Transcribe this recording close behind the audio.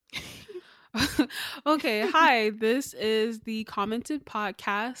Okay, hi. This is the Commented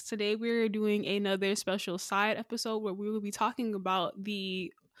Podcast. Today we're doing another special side episode where we will be talking about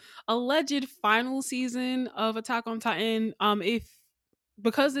the alleged final season of Attack on Titan. If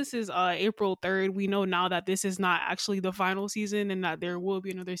because this is April 3rd, we know now that this is not actually the final season and that there will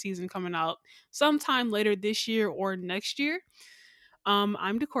be another season coming out sometime later this year or next year.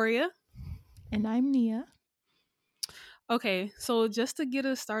 I'm Decoria. And I'm Nia. Okay, so just to get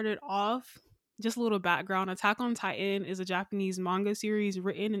us started off, just a little background. Attack on Titan is a Japanese manga series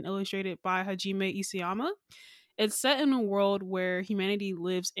written and illustrated by Hajime Isayama. It's set in a world where humanity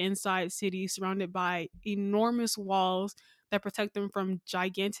lives inside cities surrounded by enormous walls that protect them from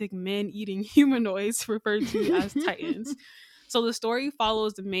gigantic men-eating humanoids referred to as titans. So the story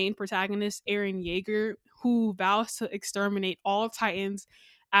follows the main protagonist, Eren Yeager, who vows to exterminate all titans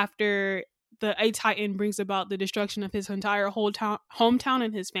after the A Titan brings about the destruction of his entire whole hometown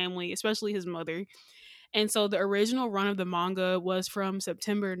and his family, especially his mother. And so the original run of the manga was from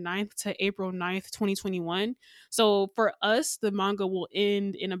September 9th to April 9th, 2021. So for us, the manga will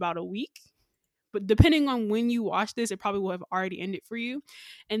end in about a week. But depending on when you watch this, it probably will have already ended for you.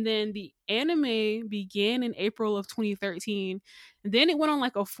 And then the anime began in April of 2013. And then it went on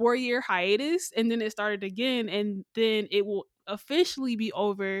like a 4-year hiatus, and then it started again. And then it will officially be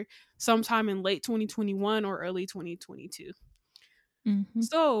over sometime in late 2021 or early 2022. Mm-hmm.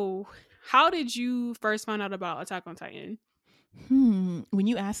 So, how did you first find out about Attack on Titan? When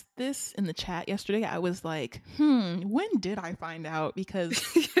you asked this in the chat yesterday, I was like, when did I find out? Because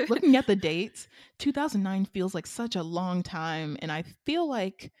looking at the dates, 2009 feels like such a long time. And I feel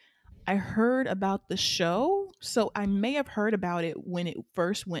like I heard about the show. So I may have heard about it when it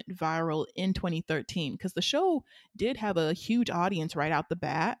first went viral in 2013, because the show did have a huge audience right out the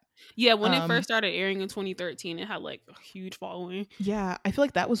bat. Yeah, when it first Um, started airing in 2013, it had like a huge following. Yeah, I feel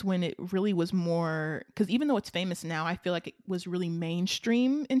like that was when it really was more, because even though it's famous now, I feel like it was really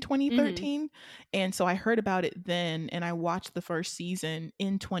mainstream in Hmm. 2013. And so I heard about it then and I watched the first season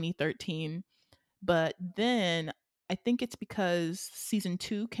in 2013. But then I think it's because season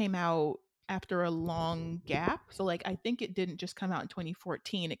 2 came out after a long gap. So like I think it didn't just come out in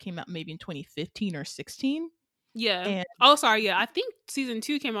 2014, it came out maybe in 2015 or 16. Yeah. And Oh, sorry. Yeah, I think season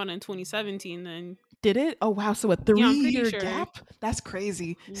 2 came out in 2017. Then did it? Oh wow, so a yeah, I'm 3 pretty year sure. gap? That's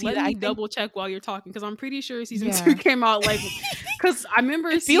crazy. See, Let I me think double check while you're talking because I'm pretty sure season two yeah. came out like because I remember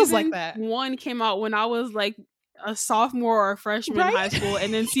It feels like season that. one came out when I was like a sophomore or a freshman in Right? high school,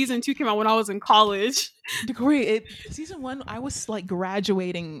 and then season two came out when I was in college. Decory, season 1 I was like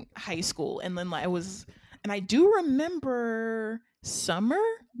graduating high school and then like I was, and I do remember summer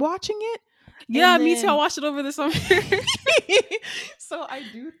watching it. Yeah, And me too. I then watched it over the summer. so I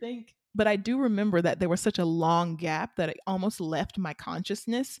do think, but I do remember that there was such a long gap that it almost left my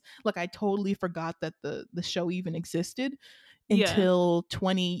consciousness. Like I totally forgot that the show even existed Yeah. until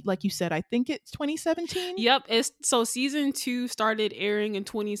 20, like you said, I think it's 2017. Yep. It's so season two started airing in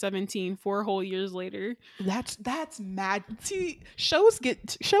 2017, 4 whole years later. That's mad. See, shows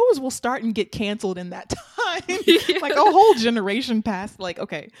will start and get canceled in that time. Like a Yeah. whole generation passed. Like,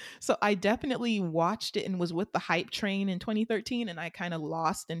 okay. So I definitely watched it and was with the hype train in 2013 and I kind of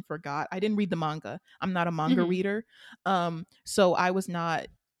lost and forgot. I didn't read the manga. I'm not a manga Mhm. reader. So I was not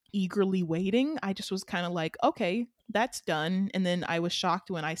eagerly waiting. I just was kind of like, okay, that's done. And then I was shocked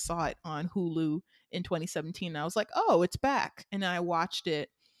when I saw it on Hulu in 2017. I was like, oh, it's back. And then I watched it,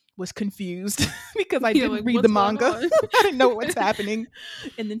 was confused because I Yeah, didn't like read the what's going manga. on? I didn't know what's happening.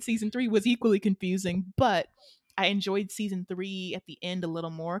 And then season 3 was equally confusing, but I enjoyed season 3 at the end a little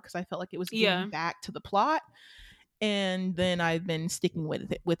more because I felt like it was getting Yeah. back to the plot. And then I've been sticking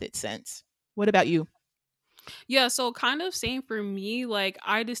with it since. What about you? Yeah, so kind of same for me. Like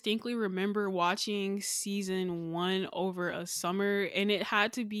I distinctly remember watching season one over a summer, and it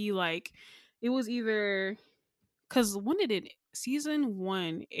had to be like it was either because when did it season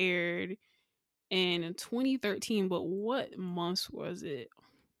one aired in 2013, but what months was it?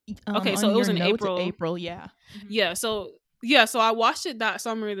 Okay, so On it was your in notes, April. April, yeah. Mhm. Yeah, so yeah, so I watched it that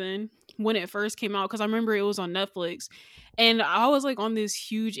summer then when it first came out because I remember it was on Netflix. And I was like on this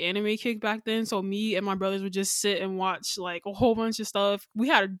huge anime kick back then. So me and my brothers would just sit and watch like a whole bunch of stuff. We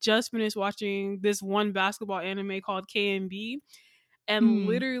had just finished watching this one basketball anime called KNB. And Hmm.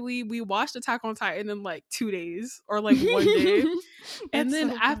 literally we watched Attack on Titan in like 2 days or like one day. And That's then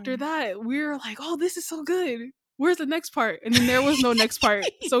so after funny. that, we were like, oh, this is so good. Where's the next part? And then there was no next part.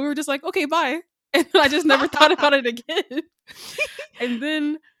 So we were just like, okay, bye. And I just never thought about it again. And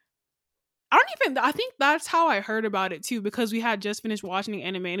then I think that's how I heard about it too, because we had just finished watching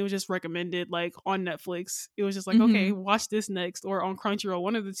anime and it was just recommended like on Netflix. It was just like, okay, Mhm. watch this next or on Crunchyroll,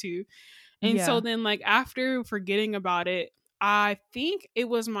 one of the two. And so Yeah. then, like, after forgetting about it, I think it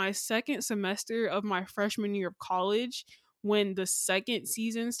was my second semester of my freshman year of college when the second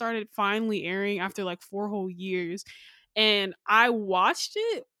season started finally airing after like 4 whole years. And I watched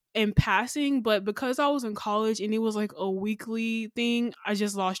it in passing, but because I was in college and it was like a weekly thing, I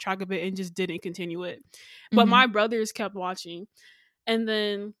just lost track of it and just didn't continue it. But Mm-hmm. my brothers kept watching. And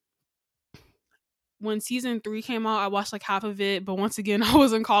then when season 3 came out, I watched like half of it, but once again, I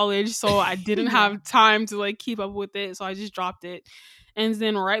was in college, so I didn't Yeah. have time to like keep up with it, so I just dropped it. And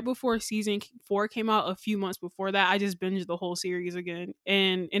then right before season 4 came out, a few months before that, I just binged the whole series again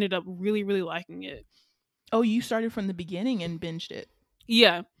and ended up really, really liking it. Oh, you started from the beginning and binged it.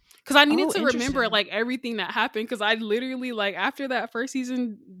 Yeah. Because I needed Oh, to remember interesting. like everything that happened. Because I literally like after that first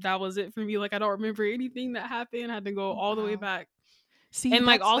season, that was it for me. Like I don't remember anything that happened. I had to go all the way Wow. back. See, And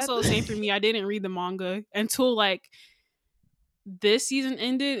like that's also same for me. I didn't read the manga until like this season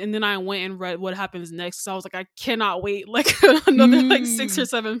ended, and then I went and read what happens next. So I was like, I cannot wait like another like 6 or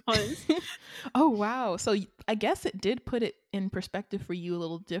 7 months. Oh, wow. So I guess it did put it in perspective for you a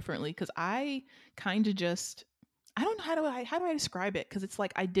little differently, because I kind of just, I don't know how do I describe it, because it's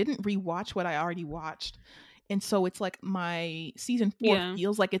like I didn't rewatch what I already watched. And so it's like my season 4 Yeah.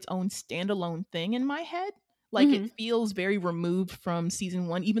 feels like its own standalone thing in my head. Like it Hmm. feels very removed from season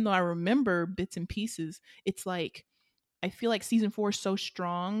 1, even though I remember bits and pieces. It's like I feel like season 4 is so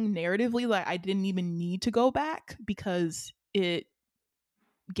strong narratively, like I didn't even need to go back because it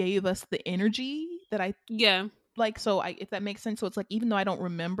gave us the energy that I Yeah. like. So I, if that makes sense. So it's like even though I don't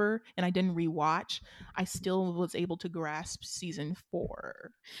remember and I didn't rewatch, I still was able to grasp season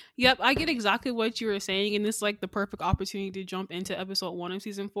 4. Yep, I get exactly what you were saying, and it's like the perfect opportunity to jump into episode 1 of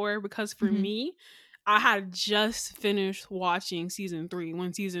season 4 because for Mm-hmm. me, I had just finished watching season 3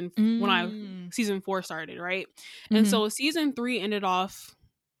 when Mm. season 4 started, right? And Mm-hmm. so season 3 ended off.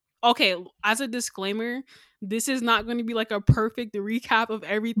 Okay, as a disclaimer, this is not going to be like a perfect recap of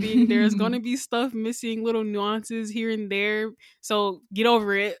everything. There's going to be stuff missing, little nuances here and there. So get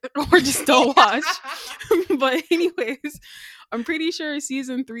over it or just don't watch. But anyways, I'm pretty sure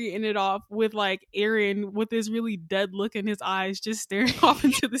season 3 ended off with like Aaron with this really dead look in his eyes just staring off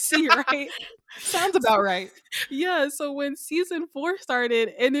into the sea, right? Sounds about right. Yeah, so when season 4 started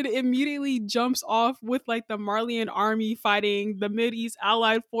and it immediately jumps off with like the Marleyan army fighting the Mideast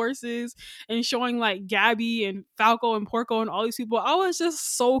allied forces and showing like Gabby and Falco and Porco and all these people, I was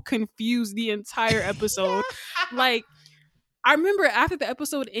just so confused the entire episode. Like I remember after the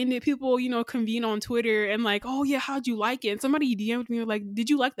episode ended, people, convene on Twitter and like, oh yeah, how'd you like it? And somebody DM'd me like, did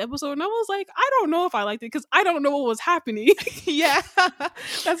you like the episode? And I was like, I don't know if I liked it because I don't know what was happening. Yeah,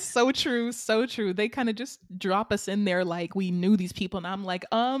 that's so true, so true. They kind of just drop us in there like we knew these people, and I'm like,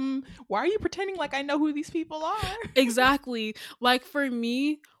 why are you pretending like I know who these people are? Exactly. Like for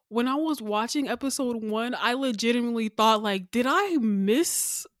me, when I was watching episode 1, I legitimately thought like, did I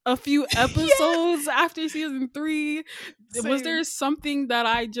miss a few Yeah, episodes after season 3? Was same. there something that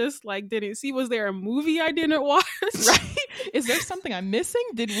I just like didn't see? Was there a movie I didn't watch? Right? Is there something I'm missing?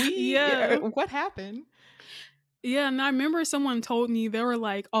 Did we? Yeah. What happened? Yeah, and I remember someone told me they were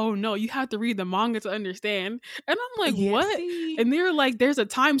like, "Oh no, you have to read the manga to understand." And I'm like, Yeah. "What?" See. And they're like, "There's a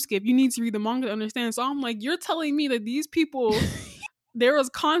time skip. You need to read the manga to understand." So I'm like, "You're telling me that these people there was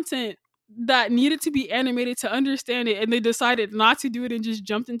content that needed to be animated to understand it and they decided not to do it and just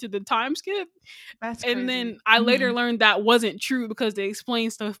jumped into the time skip?" That's And crazy. then I later Mhm. learned that wasn't true because they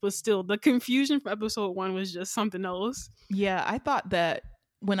explained stuff, but still the confusion from episode 1 was just something else. Yeah, I thought that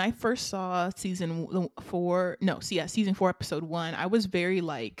when I first saw season 4, episode 1, I was very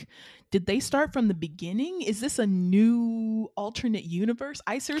like, did they start from the beginning? Is this a new alternate universe?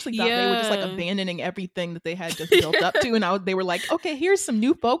 I seriously thought they were just like Yeah. abandoning everything that they had just built up to, and they were like, okay, here's some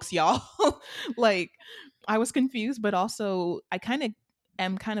new folks, y'all. Like, I was confused, but also I kind of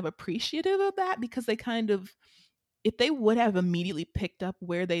am kind of appreciative of that, because they kind of, if they would have immediately picked up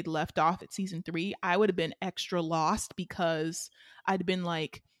where they'd left off at season 3, I would have been extra lost, because I'd been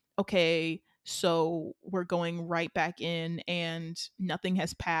like, okay, so we're going right back in and nothing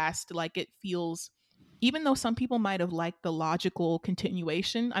has passed. Like, it feels, even though some people might have liked the logical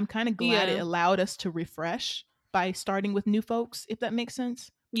continuation, I'm kind of glad it Yeah. allowed us to refresh by starting with new folks, if that makes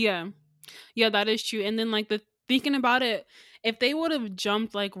sense. Yeah. Yeah, that is true. And then like the thinking about it, if they would have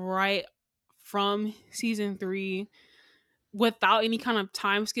jumped like right from season 3 without any kind of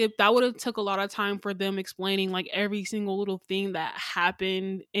time skip, that would have took a lot of time for them explaining like every single little thing that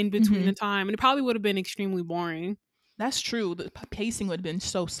happened in between Hmm. the time, and it probably would have been extremely boring. That's true. The pacing would have been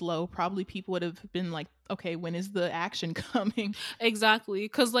so slow. Probably people would have been like, okay, when is the action coming? Exactly.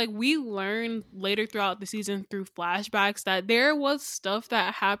 Because, like, we learned later throughout the season through flashbacks that there was stuff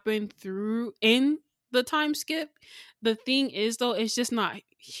that happened through in the time skip. The thing is, though, it's just not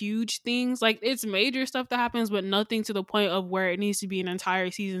huge things. Like, it's major stuff that happens, but nothing to the point of where it needs to be an entire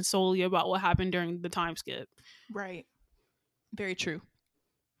season solely about what happened during the time skip. Right. Very true.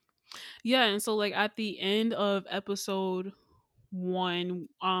 Yeah. And so, like, at the end of episode 1,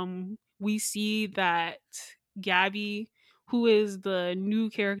 we see that Gabby, who is the new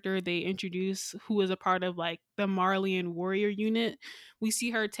character they introduce, who is a part of like the Marleyan warrior unit, we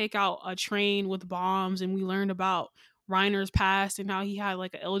see her take out a train with bombs, and we learned about Reiner's past and how he had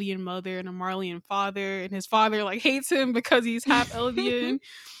like an Eldian mother and a Marleyan father, and his father like hates him because he's half Eldian.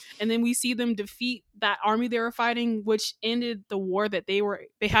 And then we see them defeat that army they were fighting, which ended the war that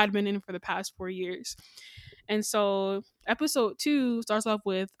they had been in for the past 4 years. And so episode 2 starts off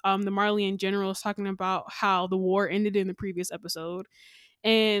with the Marleyan generals talking about how the war ended in the previous episode.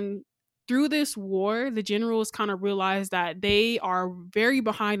 And through this war, the generals kind of realized that they are very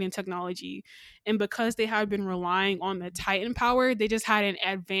behind in technology. And because they had been relying on the Titan power, they just hadn't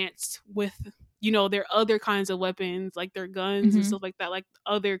advanced with, their other kinds of weapons, like their guns and stuff like that, like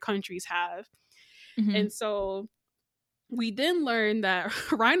other countries have. And so we then learn that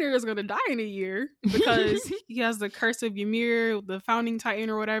Reiner is going to die in a year because he has the curse of Ymir, the founding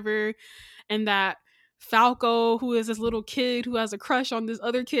Titan or whatever, and that Falco, who is this little kid who has a crush on this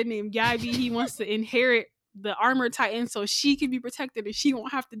other kid named Gabby, he wants to inherit the armored Titan so she can be protected and she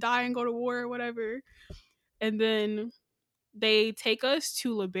won't have to die and go to war or whatever. And then they take us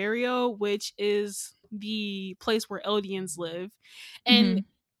to Liberio, which is the place where Eldians live. And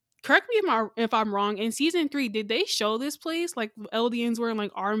correct me if I'm wrong, in season 3, did they show this place, like Eldians wearing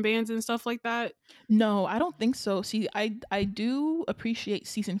like armbands and stuff like that? No, I don't think so. See, I do appreciate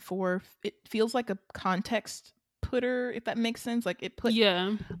season 4. It feels like a context putter, if that makes sense. Like it put,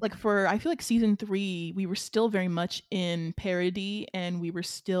 like I feel like season 3, we were still very much in parody, and we were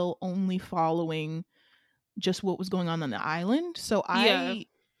still only following just what was going on the island. So I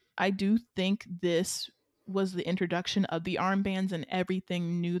do think this was the introduction of the armbands and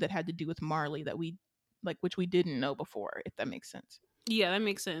everything new that had to do with Marley that we like, which we didn't know before, if that makes sense. Yeah, that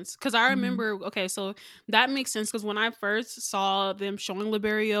makes sense. Because I remember, okay, so that makes sense. Because when I first saw them showing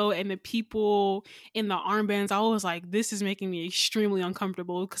Liberio and the people in the armbands, I was like, this is making me extremely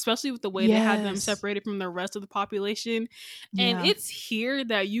uncomfortable, especially with the way they had them separated from the rest of the population. Yeah. And it's here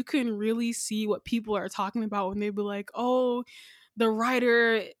that you can really see what people are talking about when they be like, oh, the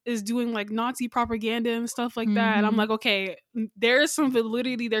writer is doing like Nazi propaganda and stuff like that. And I'm like, okay, there's some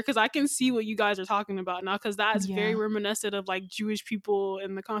validity there because I can see what you guys are talking about now, because that's very reminiscent of like Jewish people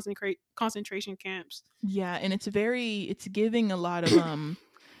in the concentration camps. Yeah, and it's giving a lot of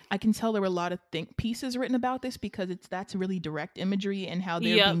I can tell there were a lot of think pieces written about this because that's really direct imagery and how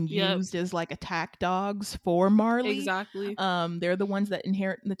they're being used as like attack dogs for Marley. Exactly. They're the ones that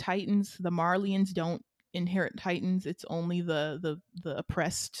inherit the Titans. The Marleyans don't inherit Titans. It's only the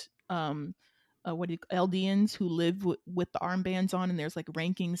oppressed Eldians who live with the armbands on, and there's like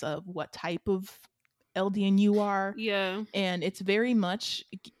rankings of what type of Eldian you are. Yeah. And it's very much,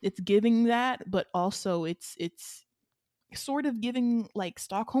 it's giving that, but also it's sort of giving like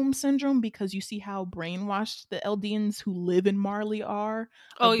Stockholm syndrome, because you see how brainwashed the Eldians who live in Marley are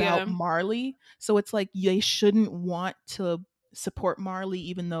about Marley. So it's like they shouldn't want to support Marley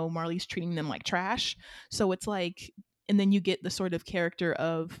even though Marley's treating them like trash. So it's like, and then you get the sort of character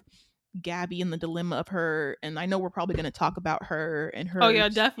of Gabby and the dilemma of her, and I know we're probably going to talk about her and her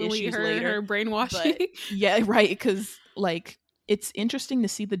definitely issues her later, her brainwashing. Yeah, right, because like it's interesting to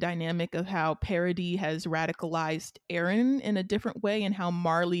see the dynamic of how parody has radicalized Eren in a different way and how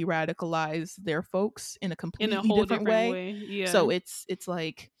Marley radicalized their folks in a completely different way. Yeah. So it's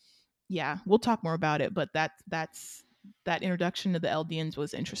like, yeah, we'll talk more about it, but that introduction to the Eldians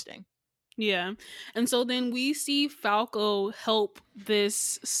was interesting. Yeah. And so then we see Falco help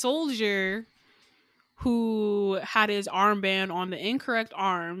this soldier who had his armband on the incorrect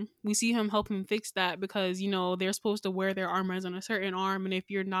arm. We see him help him fix that because, they're supposed to wear their armbands on a certain arm. And if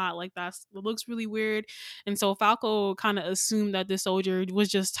you're not, like, it looks really weird. And so Falco kind of assumed that the soldier was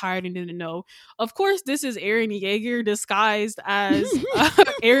just tired and didn't know. Of course, this is Eren Yeager disguised as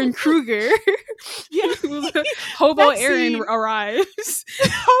Eren Kruger. Yeah. Hobo Eren arrives.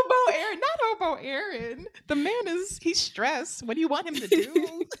 Hobo Eren, not Hobo Eren. The man he's stressed. What do you want him to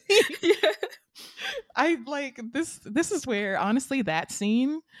do? Yeah. I like this is where honestly that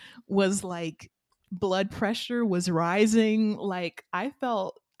scene was like blood pressure was rising. Like I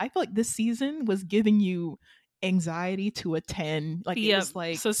felt like this season was giving you anxiety to a 10. Like, it Yep. was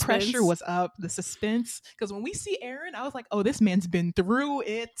like Suspense. pressure was up, the suspense. Because when we see Eren, I was like, oh, this man's been through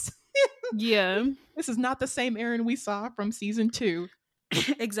it. Yeah. This is not the same Eren we saw from season 2.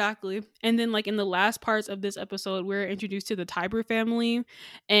 Exactly. And then like in the last parts of this episode, we're introduced to the Tiber family,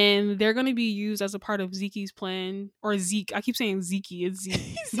 and they're going to be used as a part of Zeke's plan, or Zeke. I keep saying Zeke, it's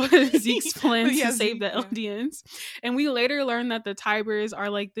Zeke. But Zeke's plan But yeah, to save Zeke, the yeah. Eldians. And we later learn that the Tibers are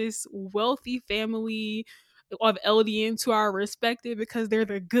like this wealthy family of Eldians who are respected because they're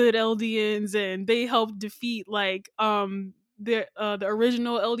the good Eldians, and they helped defeat like the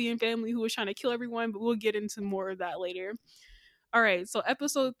original Eldian family who was trying to kill everyone, but we'll get into more of that later. All right, so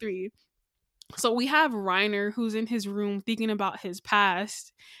episode 3. So we have Reiner, who's in his room thinking about his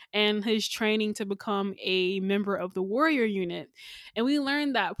past and his training to become a member of the warrior unit. And we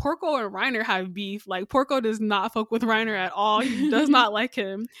learned that Porco and Reiner have beef. Like, Porco does not fuck with Reiner at all. He does not like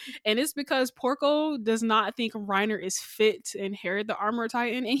him. And it's because Porco does not think Reiner is fit to inherit the Armor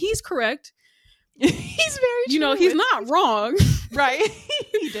Titan. And he's correct. He's very true. You know, he's not wrong. Right.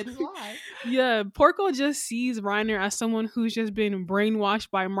 He didn't lie. Yeah, Porco just sees Reiner as someone who's just been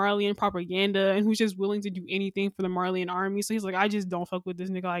brainwashed by Marleyan propaganda and who's just willing to do anything for the Marleyan army. So he's like, I just don't fuck with this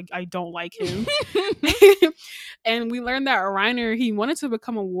nigga. I don't like him. And we learned that Reiner, he wanted to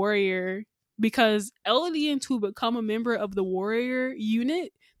become a warrior because Eldians who become a member of the warrior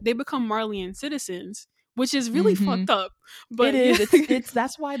unit, they become Marleyan citizens, which is really fucked up. But it is. It's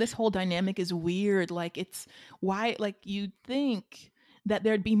that's why this whole dynamic is weird. Like, it's why, like, you'd think that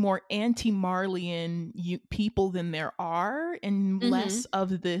there'd be more anti-Marleyan people than there are, and less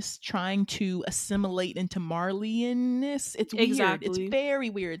of this trying to assimilate into Marleyanness. It's weird. Exactly. It's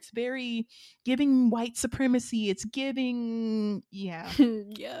very weird. It's very giving white supremacy. It's giving, yeah,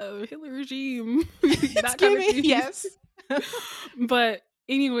 Hitler regime. It's giving, yes. But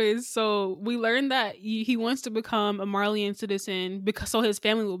anyways, so we learned that he wants to become a Marleyan citizen because so his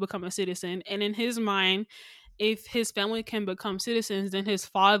family will become a citizen. And in his mind, if his family can become citizens, then his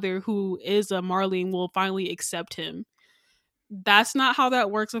father, who is a Marleyan, will finally accept him. That's not how that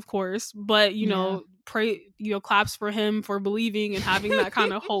works, of course, but pray, claps for him for believing and having that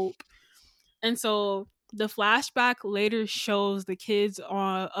kind of hope. And so the flashback later shows the kids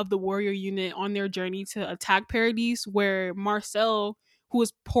of the warrior unit on their journey to attack Paradise, where Marcel, who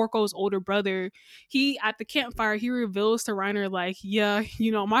is Porco's older brother, he at the campfire, he reveals to Reiner, like, yeah,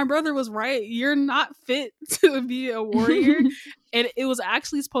 my brother was right. You're not fit to be a warrior. And it was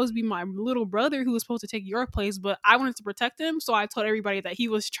actually supposed to be my little brother who was supposed to take your place, but I wanted to protect him, so I told everybody that he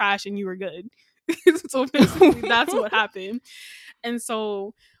was trash and you were good. So basically that's what happened. And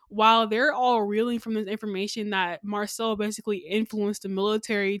so while they're all reeling from this information that Marcel basically influenced the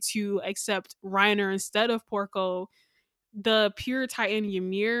military to accept Reiner instead of Porco, the pure Titan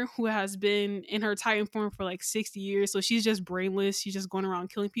Ymir, who has been in her Titan form for like 60 years, so she's just brainless, she's just going around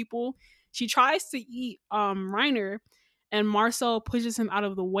killing people, she tries to eat Reiner, and Marcel pushes him out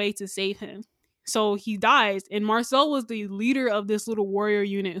of the way to save him. So he dies, and Marcel was the leader of this little warrior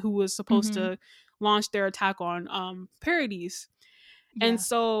unit who was supposed to launch their attack on Paradise. Yeah. And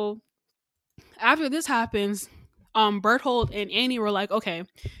so after this happens, Berthold and Annie were like, okay,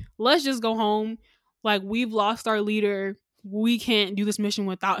 let's just go home. Like, we've lost our leader. We can't do this mission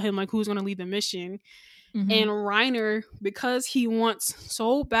without him. Like, who's going to lead the mission? And Reiner, because he wants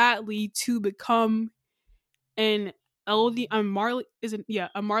so badly to become an a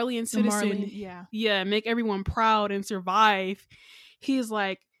Marleyan citizen. Make everyone proud and survive. He's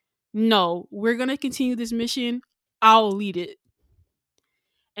like, no, we're going to continue this mission. I'll lead it.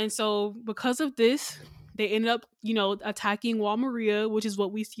 And so because of this, they ended up, attacking Wall Maria, which is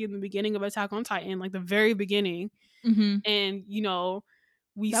what we see in the beginning of Attack on Titan, like the very beginning. And,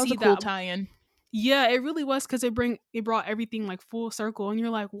 we that was see a cool tie-in. Yeah, it really was, because it brought everything like full circle, and you're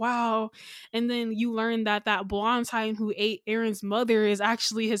like, wow. And then you learn that blonde Titan who ate Eren's mother is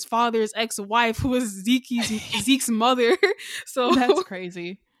actually his father's ex-wife, who was Zeke's mother. So that's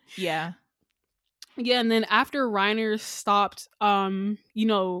crazy. Yeah. Yeah, and then after Reiner stopped,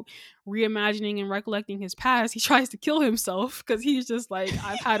 reimagining and recollecting his past, he tries to kill himself because he's just like,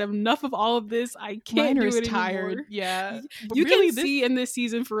 I've had enough of all of this. I can't do it tired. Anymore. Yeah, but you really, can see in this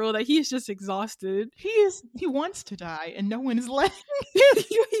season for real that he's just exhausted. He wants to die, and no one is letting him.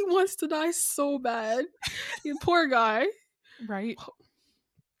 He wants to die so bad. Poor guy. Right.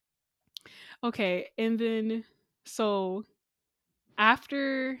 Okay, and then so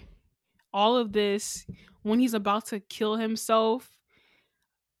after all of this, when he's about to kill himself,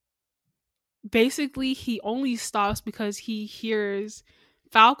 basically he only stops because he hears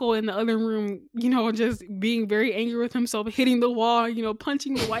Falco in the other room, just being very angry with himself, hitting the wall,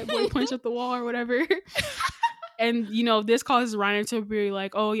 punching the white boy punch at the wall or whatever. And this causes Reiner to be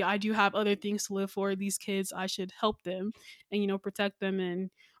like, oh yeah, I do have other things to live for. These kids, I should help them and protect them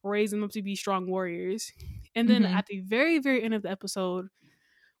and raise them up to be strong warriors. And then Mm-hmm. at the very, very end of the episode,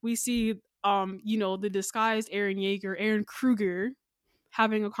 we see the disguised Eren Kruger,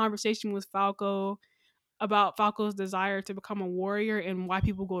 having a conversation with Falco about Falco's desire to become a warrior and why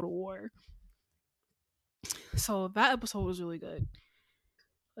people go to war. So that episode was really good.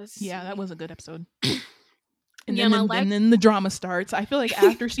 Let's see. Yeah, that was a good episode. And And then the drama starts. I feel like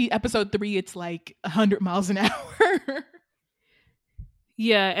after episode 3, it's like 100 miles an hour.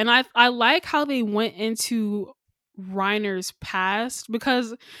 Yeah, and I like how they went into Reiner's past,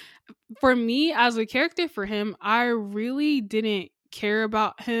 because for me as a character, for him, I really didn't care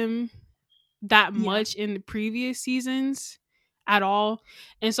about him that much in the previous seasons at all.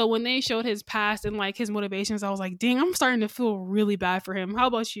 And so when they showed his past and like his motivations, I was like, dang, I'm starting to feel really bad for him. How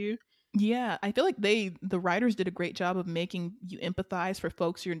about you? Yeah, I feel like the writers did a great job of making you empathize for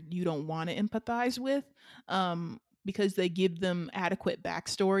folks you don't want to empathize with, because they give them adequate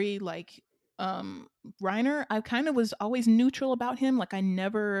backstory. Like Reiner, I kind of was always neutral about him. Like I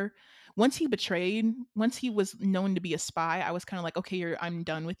never, once he was known to be a spy, I was kind of like, okay, I'm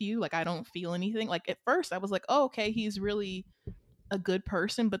done with you. Like I don't feel anything. Like at first, I was like, oh, okay, he's really a good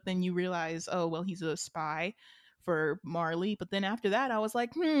person, but then you realize, oh well, he's a spy for Marley. But then after that, I was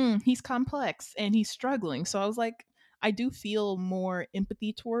like, he's complex and he's struggling. So I was like, I do feel more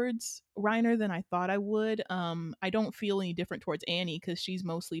empathy towards Reiner than I thought I would. I don't feel any different towards Annie because she's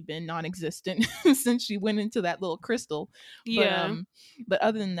mostly been non-existent since she went into that little crystal. Yeah. But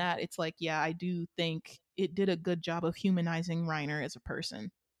other than that, it's like, yeah, I do think it did a good job of humanizing Reiner as a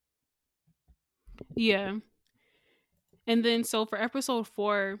person. Yeah. And then so for episode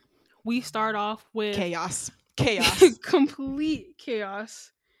 4, we start off with chaos. Complete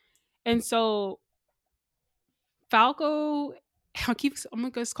chaos. And so Falco, I'm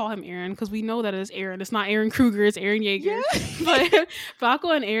gonna just call him Eren because we know that it's Eren. It's not Eren Kruger, it's Eren Yeager. Yeah. But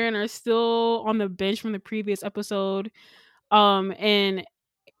Falco and Eren are still on the bench from the previous episode. And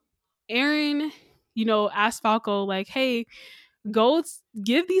Eren, asked Falco, like, hey, go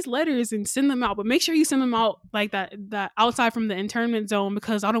give these letters and send them out, but make sure you send them out like that outside from the internment zone,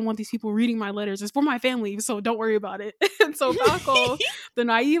 because I don't want these people reading my letters. It's for my family, so don't worry about it. And so Falco, the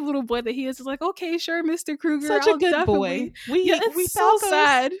naive little boy that he is like, okay, sure, Mr. Kruger, such a good boy. It's so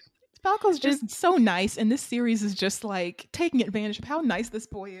sad. Falco's just so nice, and this series is just like taking advantage of how nice this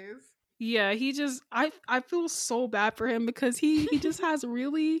boy is. Yeah, he just I feel so bad for him because he just has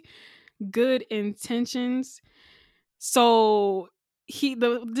really good intentions. So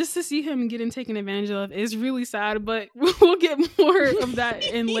just to see him getting taken advantage of is really sad, but we'll get more of that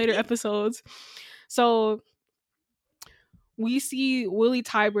in later episodes. So we see Willie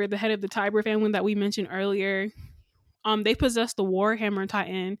Tybur, the head of the Tybur family that we mentioned earlier. They possess the Warhammer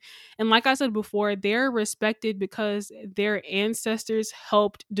Titan, and like I said before, they're respected because their ancestors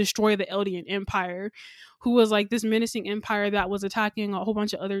helped destroy the Eldian Empire, who was like this menacing empire that was attacking a whole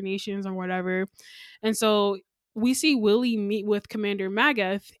bunch of other nations or whatever. And so we see Willie meet with Commander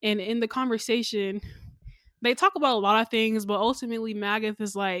Magath, and in the conversation, they talk about a lot of things, but ultimately Magath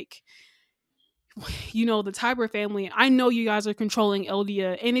is like, the Tybur family, I know you guys are controlling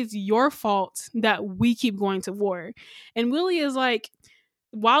Eldia, and it's your fault that we keep going to war. And Willie is like,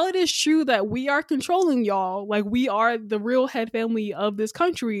 while it is true that we are controlling y'all, like we are the real head family of this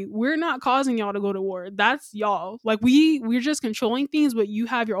country, we're not causing y'all to go to war. That's y'all. Like we're just controlling things, but you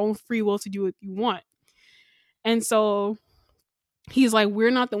have your own free will to do what you want. And so he's like,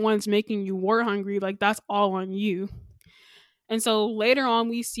 we're not the ones making you war hungry. Like that's all on you. And so later on,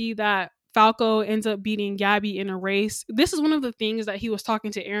 we see that Falco ends up beating Gabby in a race. This is one of the things that he was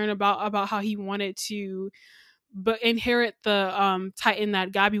talking to Eren about how he wanted to inherit the Titan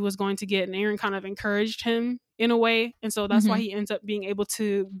that Gabby was going to get, and Eren kind of encouraged him in a way, and so that's why he ends up being able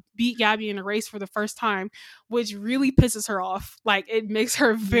to beat Gabby in a race for the first time, which really pisses her off. Like it makes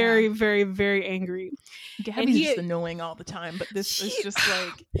her very, very, very angry. Gabby's just annoying all the time, but this is just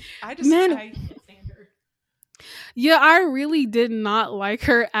like I can't stand her. Yeah, I really did not like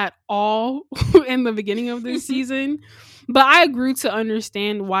her at all in the beginning of this season. But I grew to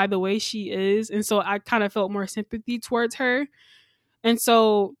understand why the way she is. And so I kind of felt more sympathy towards her. And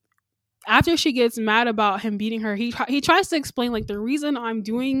so after she gets mad about him beating her, he tries to explain, like, the reason I'm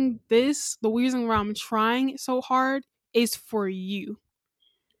doing this, the reason why I'm trying so hard is for you.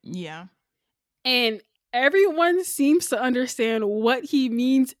 Yeah. And everyone seems to understand what he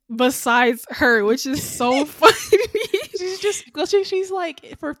means besides her, which is so funny. She's just, well, she's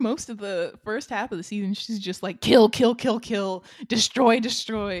like, for most of the first half of the season, she's just like, kill, kill, kill, kill, destroy,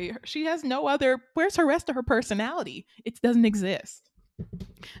 destroy. She has no other, where's her rest of her personality? It doesn't exist.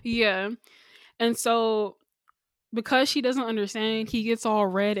 Yeah. And so because she doesn't understand, he gets all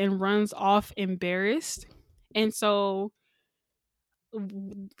red and runs off embarrassed. And so,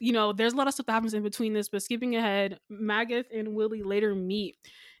 you know, there's a lot of stuff that happens in between this, but skipping ahead, Magath and Willie later meet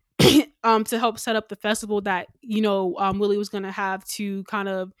to help set up the festival that, you know, Willie was going to have to kind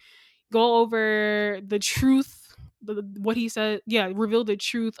of go over the truth, what he said, yeah, reveal the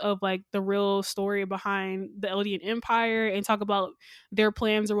truth of like the real story behind the Eldian Empire and talk about their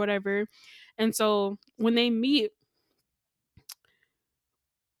plans or whatever. And so when they meet,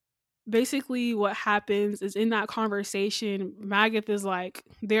 basically what happens is in that conversation, Magath is like,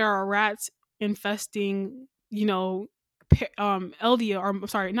 there are rats infesting, you know, Eldia, or I'm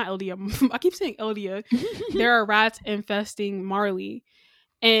sorry, not Eldia. I keep saying Eldia. There are rats infesting Marley.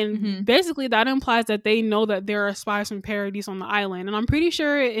 And basically that implies that they know that there are spies from Paradise on the island. And I'm pretty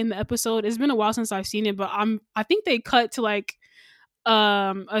sure in the episode, it's been a while since I've seen it, but I think they cut to like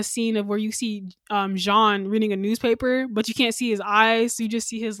a scene of where you see Jean reading a newspaper, but you can't see his eyes, so you just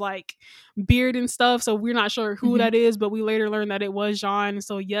see his like beard and stuff, so we're not sure who that is, but we later learned that it was Jean.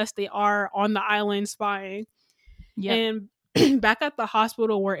 So yes, they are on the island spying. And back at the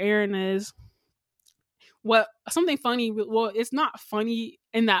hospital where Aaron is, what something funny, well, it's not funny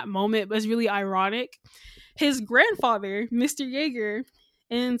in that moment, but it's really ironic. His grandfather, Mr. Yeager,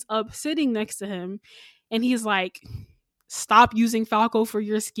 ends up sitting next to him, and he's like, stop using Falco for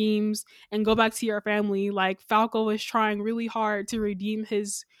your schemes and go back to your family. Like, Falco is trying really hard to redeem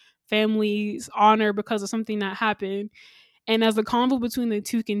his family's honor because of something that happened. And as the convo between the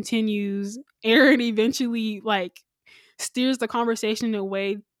two continues, Aaron eventually like steers the conversation in a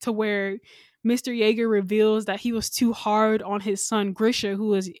way to where Mr. Yeager reveals that he was too hard on his son Grisha,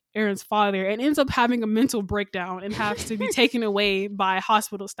 who is Aaron's father, and ends up having a mental breakdown and has to be taken away by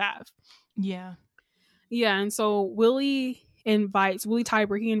hospital staff. Yeah. Yeah, and so Willie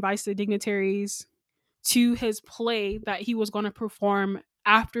Tiebreaker invites the dignitaries to his play that he was going to perform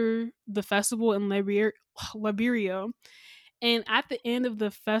after the festival in Liberia. And at the end of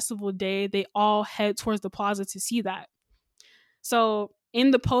the festival day, they all head towards the plaza to see that. So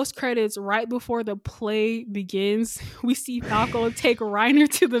in the post credits, right before the play begins, we see Falco take Reiner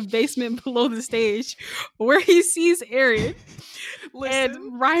to the basement below the stage, where he sees Aaron. And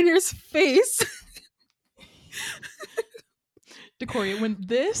Reiner's face. Decoria, when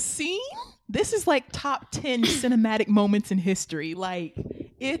this scene, this is like top 10 cinematic moments in history. Like,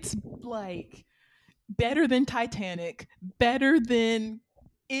 it's like better than Titanic, better than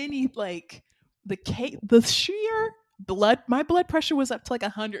any, like, the sheer blood, my blood pressure was up to like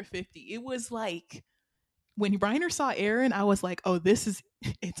 150. It was like, when Reiner saw Aaron, I was like, oh, it's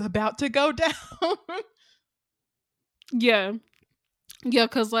about to go down. Yeah,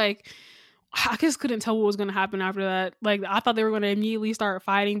 because like, I just couldn't tell what was going to happen after that. Like, I thought they were going to immediately start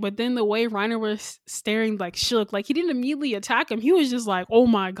fighting, but then the way Reiner was staring, like, shook. Like, he didn't immediately attack him. He was just like, oh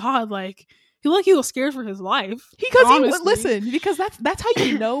my God, like, he was scared for his life. Listen, because that's how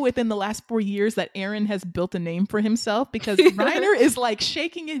you know within the last 4 years that Aaron has built a name for himself, because Reiner is like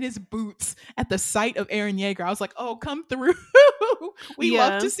shaking in his boots at the sight of Eren Yeager. I was like, oh, come through. We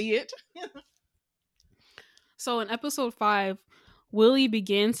love to see it. So in episode 5, Willie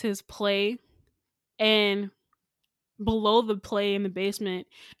begins his play, and below the play in the basement,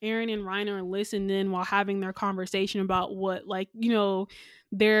 Aaron and Reiner are listening while having their conversation about what, like, you know,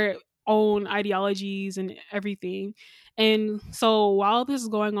 their own ideologies and everything. And so while this is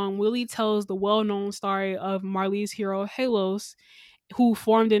going on, Willie tells the well-known story of Marley's hero Halos, who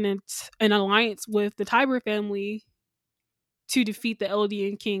formed an alliance with the Tiber family to defeat the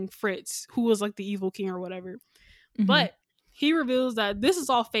Eldian king Fritz, who was like the evil king or whatever. But he reveals that this is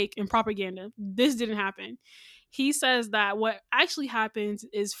all fake and propaganda. This didn't happen. He says that what actually happens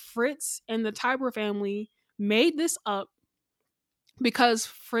is Fritz and the Tiber family made this up because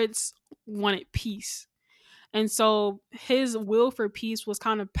Fritz wanted peace. And so his will for peace was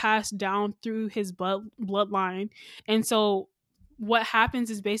kind of passed down through his bloodline. And so what happens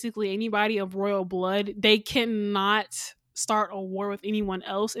is basically anybody of royal blood, they cannot start a war with anyone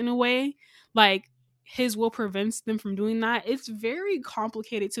else in a way. Like, his will prevents them from doing that. It's very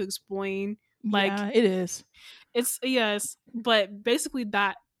complicated to explain. Like, yeah, it is. It's, yes, but basically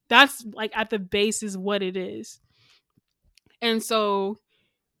that's like at the base is what it is. And so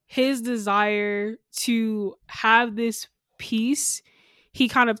his desire to have this peace, he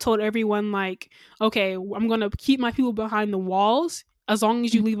kind of told everyone like, okay, I'm gonna keep my people behind the walls as long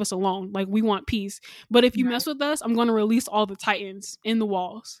as you leave us alone. Like, we want peace. But if you mess with us, I'm gonna release all the Titans in the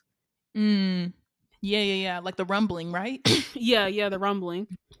walls. Yeah. Like the rumbling, right? Yeah, the rumbling.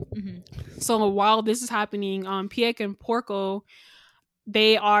 So while this is happening, Pieck and Porco,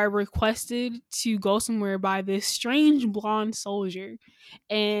 they are requested to go somewhere by this strange blonde soldier.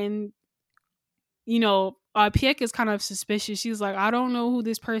 And, you know, Pieck is kind of suspicious. She's like, I don't know who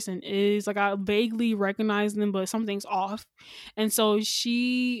this person is. Like, I vaguely recognize them, but something's off. And so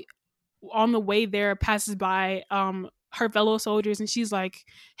she, on the way there, passes by her fellow soldiers, and she's like,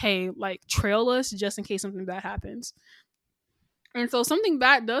 hey, like, trail us just in case something bad happens. And so something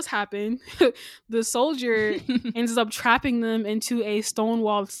bad does happen. The soldier ends up trapping them into a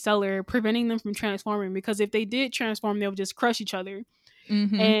stone-walled cellar, preventing them from transforming, because if they did transform, they would just crush each other.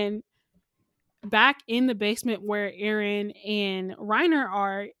 And back in the basement where Eren and Reiner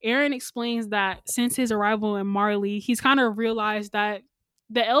are, Eren explains that since his arrival in Marley, he's kind of realized that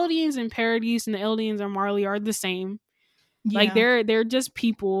the Eldians in Paradise and the Eldians in Marley are the same. Like, they're just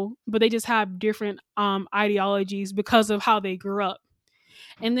people, but they just have different ideologies because of how they grew up.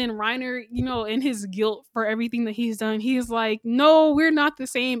 And then Reiner, you know, in his guilt for everything that he's done, he's like, no, we're not the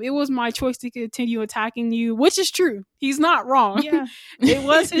same. It was my choice to continue attacking you, which is true. He's not wrong. Yeah. It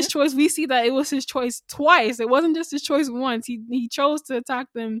was his choice. We see that it was his choice twice. It wasn't just his choice once. He chose to attack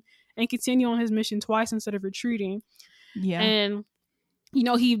them and continue on his mission twice instead of retreating. Yeah. And, you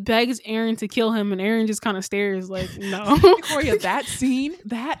know, he begs Eren to kill him, and Eren just kind of stares like, no. Victoria, that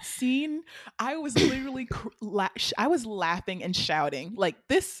scene, I was literally, I was laughing and shouting like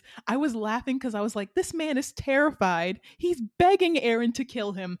this. I was laughing because I was like, this man is terrified. He's begging Eren to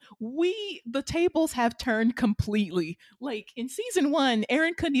kill him. The tables have turned completely. Like, in season 1,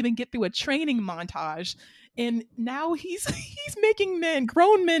 Eren couldn't even get through a training montage. And now he's making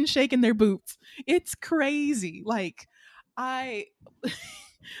grown men shaking their boots. It's crazy. Like,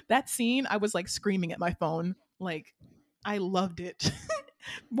 that scene, I was like screaming at my phone. Like, I loved it.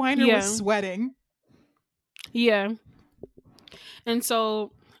 Reiner was sweating. Yeah. And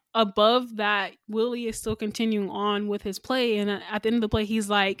so above that, Willie is still continuing on with his play. And at the end of the play, he's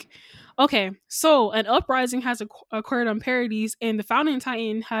like, okay, so an uprising has occurred on Paradise, and the Founding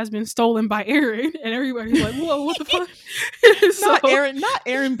Titan has been stolen by Eren. And everybody's like, whoa, what the fuck? Not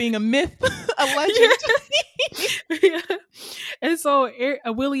Eren being a myth, a legend. Yeah. And so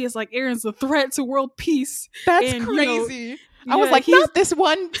Willie is like, Eren's a threat to world peace. That's crazy. I was like, not this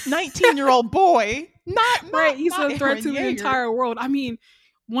one 19-year-old boy. Not right. He's a threat Eren to Yeager. the entire world. I mean,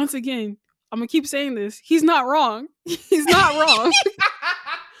 once again, I'm gonna keep saying this. He's not wrong. He's not wrong.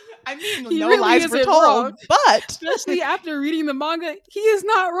 I mean, no really lies were told, wrong. But especially after reading the manga, he is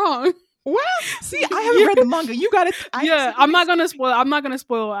not wrong. Well, see, I haven't read the manga. You got it. I'm not gonna spoil. I'm not gonna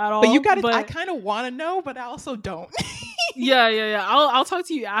spoil at all. But you got it. I kind of want to know, but I also don't. Yeah. I'll talk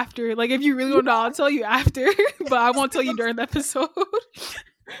to you after. Like, if you really want to know, I'll tell you after. But I won't tell you during the episode.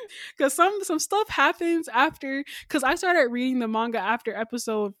 Because some stuff happens after. Because I started reading the manga after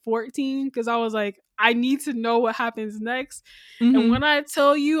episode 14. Because I was like, I need to know what happens next. And when I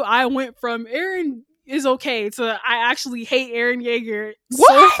tell you, I went from Eren is okay to I actually hate Eren Yeager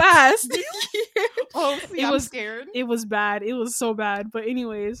so fast. Oh, see, I'm scared. It was bad. It was so bad. But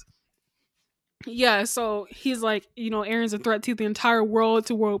anyways, yeah, so he's like, you know, Eren's a threat to the entire world,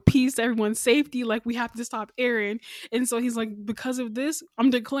 to world peace, to everyone's safety. Like, we have to stop Eren. And so he's like, because of this, I'm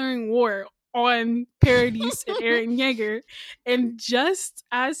declaring war on Paradise and Eren Yeager. And just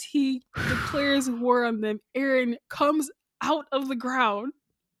as he declares war on them, Eren comes out of the ground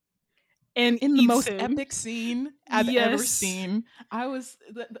and in the most him. Epic scene I've ever seen.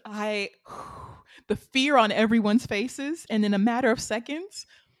 The fear on everyone's faces, and in a matter of seconds,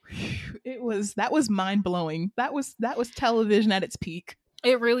 that was mind-blowing. That was television at its peak.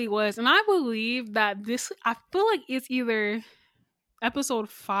 It really was. And I believe that I feel like it's either episode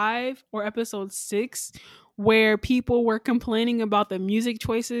 5 or episode 6 where people were complaining about the music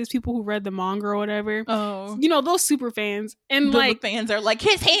choices, people who read the manga or whatever. Oh, you know, those super fans. And the fans are like,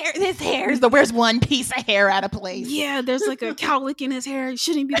 his hair where's one piece of hair out of place? Yeah, there's like a cowlick in his hair. It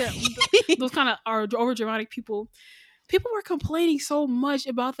shouldn't be that. Those kind of are over dramatic people. People were complaining so much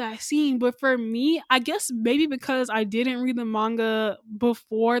about that scene, but for me, I guess maybe because I didn't read the manga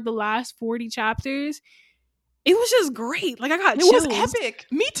before the last 40 chapters, it was just great. Like, I got chills. It was epic.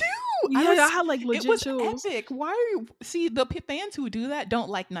 Me too. Yeah, I had like legit chills. It was epic. Why are you... See, the fans who do that don't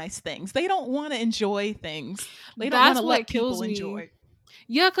like nice things. They don't want to enjoy things. They don't want to let people enjoy.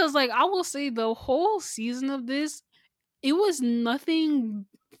 Yeah, because like I will say the whole season of this, it was nothing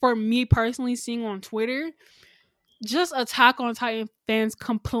for me personally seeing on Twitter just Attack on Titan fans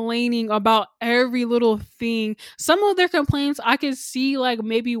complaining about every little thing. Some of their complaints I could see like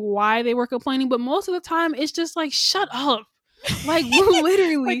maybe why they were complaining, but most of the time it's just like shut up. Like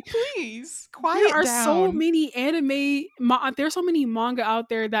literally, Like, please there quiet are so down. many there's so many manga out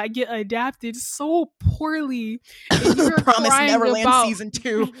there that get adapted so poorly, and you're Promise crying Neverland about season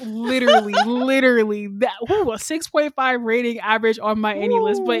 2. literally that a 6.5 rating average on my any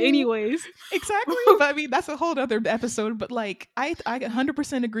list. But Ooh. anyways, Exactly. But I mean, that's a whole other episode. But like, I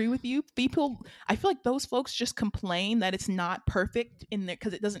 100% agree with you. People, I feel like those folks just complain that it's not perfect in there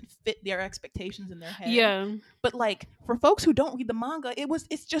because it doesn't fit their expectations in their head. yeah. But like for folks who don't read the manga,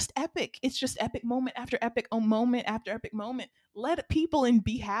 it's just epic. It's just epic moment after epic moment after epic moment. Let people and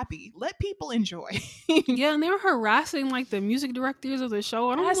be happy. Let people enjoy. Yeah, and they were harassing like the music directors of the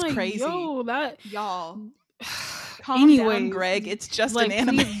show, and I'm That's like, crazy. yo, that Y'all. Calm anyways, down, Greg. It's just like an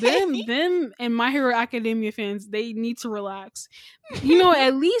anime. please, them and My Hero Academia fans, they need to relax. You know,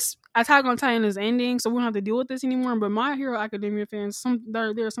 at least Attack on Titan is ending, so we don't have to deal with this anymore. But My Hero Academia fans,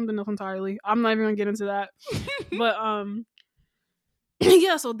 there's something else entirely. I'm not even gonna get into that. But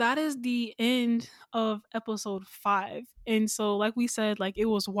yeah, so that is the end of episode 5. And so like we said, like it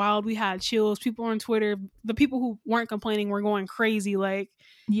was wild. We had chills. People on Twitter, the people who weren't complaining were going crazy. Like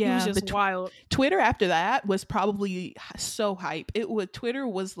it was Yeah, just wild. Twitter after that was probably so hype. Twitter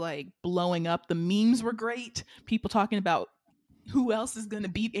was like blowing up. The memes were great. People talking about who else is going to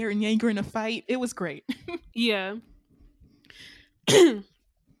beat Eren Yeager in a fight. It was great. Yeah.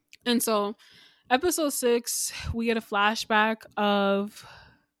 And so episode 6, we get a flashback of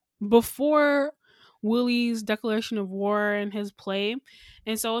before Willie's declaration of war and his play.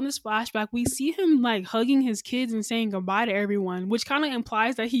 And so in this flashback, we see him like hugging his kids and saying goodbye to everyone, which kind of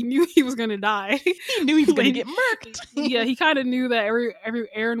implies that he knew he was gonna die. He knew he was going to Like, get murked. yeah, he kind of knew that every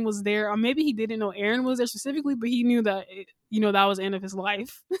Eren was there. Or maybe he didn't know Eren was there specifically, but he knew that that was the end of his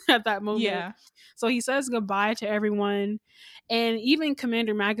life at that moment. Yeah. So he says goodbye to everyone, and even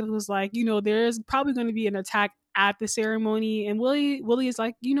Commander Magnus was like, there's probably going to be an attack at the ceremony, and Willie is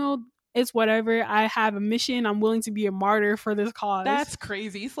like, it's whatever. I have a mission. I'm willing to be a martyr for this cause. That's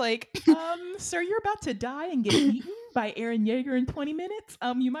crazy. It's like, sir, you're about to die and get eaten by Eren Yeager in 20 minutes.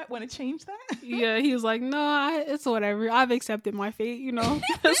 You might want to change that. Yeah, he was like, no, it's whatever. I've accepted my fate.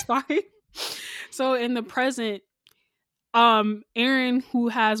 That's fine. So in the present, Eren, who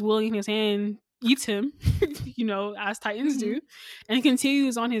has Willie in his hand, eats him, as Titans do, and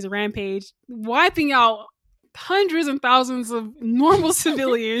continues on his rampage, wiping out hundreds and thousands of normal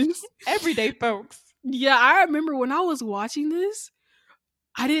civilians. Everyday folks. Yeah, I remember when I was watching this,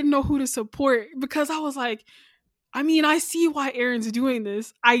 I didn't know who to support because I was like, I mean, I see why Eren's doing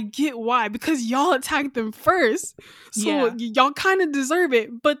this. I get why, because y'all attacked them first. So y'all kind of deserve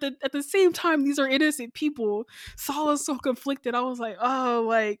it. But at the same time, these are innocent people. So I was so conflicted. I was like, oh,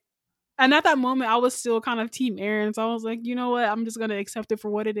 like, and at that moment, I was still kind of team Eren. So I was like, you know what? I'm just going to accept it for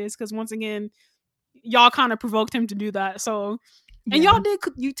what it is. Because once again, y'all kind of provoked him to do that. So, and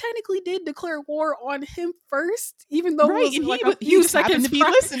you technically did declare war on him first, even though right, it was and like he just happened to be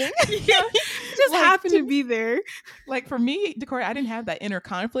listening. Yeah, he just happened to be there. Like for me, Decoria, I didn't have that inner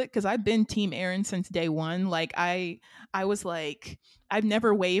conflict because I've been Team Eren since day one. Like I was like, I've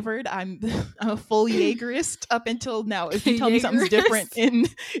never wavered. I'm a full Jaegerist up until now. If you tell me something's different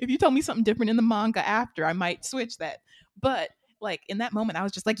if you tell me something different in the manga after, I might switch that. But like in that moment, I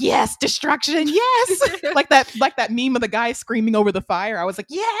was just like, yes, destruction, yes. like that meme of the guy screaming over the fire. I was like,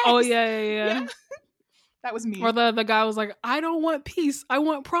 yes. Oh yeah. That was me. Or the guy was like, I don't want peace. I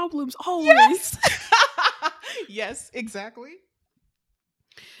want problems always. Yes, yes, exactly.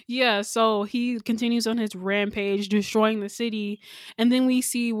 Yeah, so he continues on his rampage, destroying the city, and then we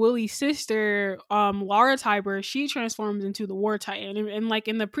see Willie's sister, Lara Tiber. She transforms into the War Titan, and like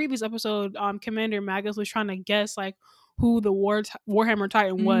in the previous episode, Commander Magus was trying to guess like who the Warhammer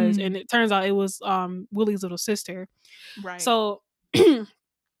Titan was, and it turns out it was Willie's little sister. Right. So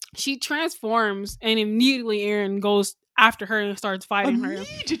she transforms, and immediately Eren goes after her and starts fighting her.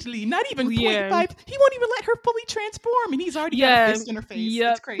 Immediately, not even 0.5. He won't even let her fully transform, and he's already got a fist in her face.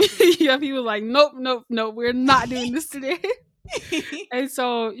 Yep. It's crazy. Yep, he was like, nope, we're not doing this today. And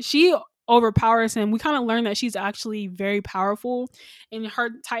so she overpowers him. We kind of learn that she's actually very powerful, and her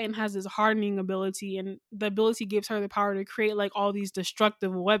Titan has this hardening ability, and the ability gives her the power to create like all these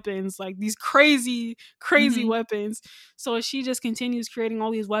destructive weapons, like these crazy weapons. So she just continues creating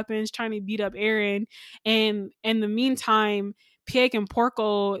all these weapons, trying to beat up Eren, and in the meantime, Pieck and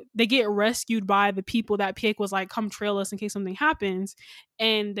Porco, they get rescued by the people that Pieck was like, come trail us in case something happens,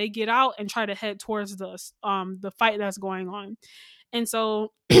 and they get out and try to head towards the fight that's going on. And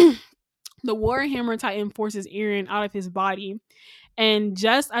so the Warhammer Titan forces Eren out of his body. And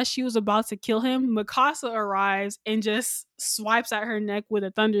just as she was about to kill him, Mikasa arrives and just swipes at her neck with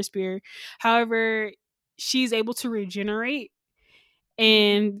a thunder spear. However, she's able to regenerate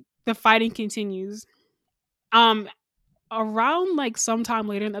and the fighting continues. Around like sometime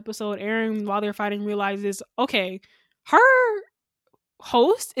later in the episode, Eren, while they're fighting, realizes, okay, her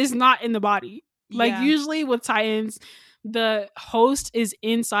host is not in the body. Like usually with Titans, the host is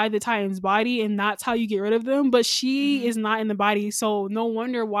inside the Titan's body and that's how you get rid of them, but she is not in the body, so no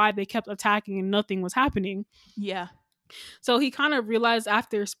wonder why they kept attacking and nothing was happening. Yeah. So he kind of realized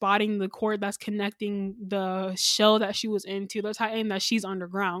after spotting the cord that's connecting the shell that she was in to the Titan that she's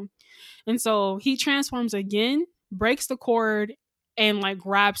underground. And so he transforms again, breaks the cord, and like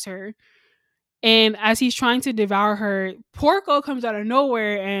grabs her. And as he's trying to devour her, Porco comes out of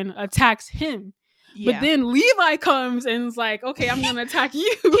nowhere and attacks him. Yeah. But then Levi comes and is like, okay, I'm going to attack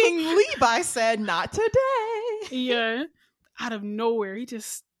you. King Levi said, not today. Yeah. Out of nowhere. He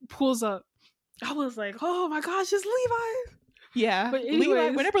just pulls up. I was like, oh my gosh, it's Levi. Yeah. But anyways, Levi,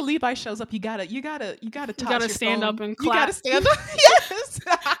 whenever Levi shows up, you gotta stand up and clap. You gotta stand up. Yes.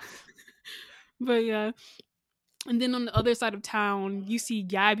 But yeah. And then on the other side of town, you see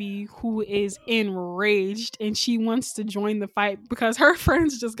Gabby, who is enraged and she wants to join the fight because her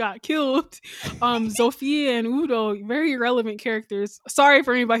friends just got killed. Zofia and Udo, very relevant characters. Sorry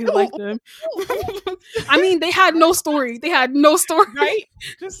for anybody who liked them. I mean, they had no story. Right?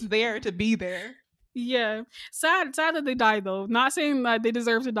 Just there to be there. Yeah. Sad that they died, though. Not saying that they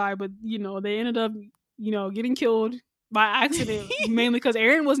deserve to die, but, they ended up, getting killed by accident, mainly because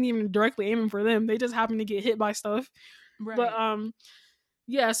Eren wasn't even directly aiming for them. They just happened to get hit by stuff. Right. But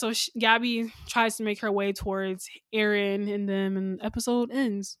yeah. So Gabby tries to make her way towards Eren and them, and the episode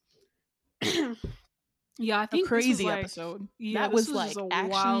ends. Yeah, I think a crazy episode. Yeah, that was like action,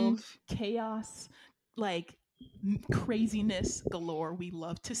 wild chaos, like craziness galore. We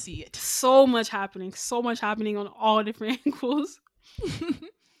love to see it. So much happening on all different angles.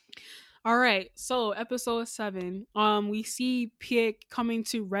 All right, so episode 7, we see Pieck coming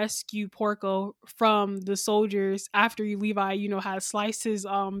to rescue Porco from the soldiers after Levi, had sliced his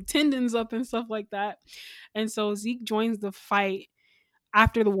tendons up and stuff like that. And so Zeke joins the fight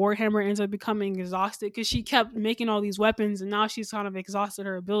after the Warhammer ends up becoming exhausted because she kept making all these weapons and now she's kind of exhausted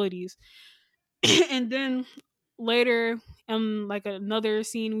her abilities. And then later in like another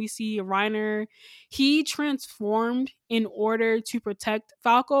scene, we see Reiner. He transformed in order to protect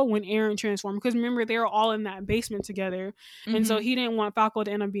Falco when Eren transformed, because remember, they were all in that basement together. And so he didn't want Falco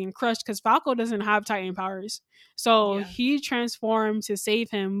to end up being crushed because Falco doesn't have Titan powers. So he transformed to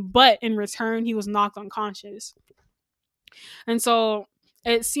save him, but in return he was knocked unconscious. And so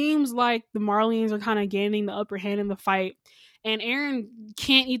it seems like the Marleyans are kind of gaining the upper hand in the fight. And Eren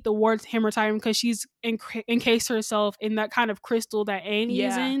can't eat the Warhammer Titan because she's encased herself in that kind of crystal that Annie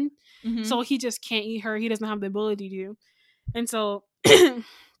is in. So he just can't eat her. He doesn't have the ability to. And so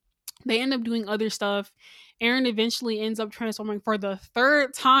they end up doing other stuff. Eren eventually ends up transforming for the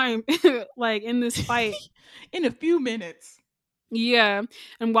 3rd time like in this fight. In a few minutes. Yeah.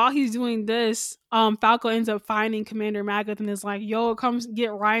 And while he's doing this, Falco ends up finding Commander Magath and is like, yo, come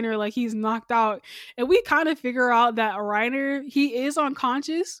get Reiner, like he's knocked out. And we kind of figure out that Reiner, he is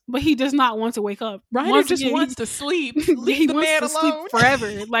unconscious, but he does not want to wake up. Reiner wants to sleep. Leave he the wants man to alone. sleep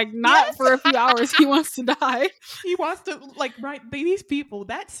forever. Like not for a few hours. He wants to die. He wants to, like, these people,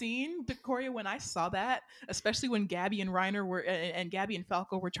 that scene, Victoria, when I saw that, especially when Gabby and Reiner were, and Gabby and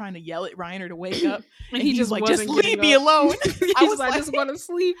Falco were trying to yell at Reiner to wake up. And he just like, just leave me alone. I just want to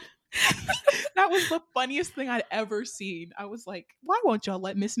sleep. That was the funniest thing I'd ever seen. I was like, why won't y'all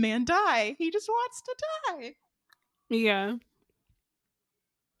let Miss Man die? He just wants to die. Yeah.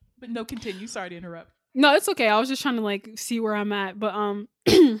 But no, continue. Sorry to interrupt. No, it's okay. I was just trying to like see where I'm at. But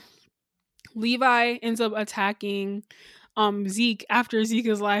Levi ends up attacking Zeke after Zeke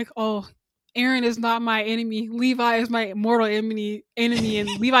is like, oh, Eren is not my enemy. Levi is my mortal enemy, and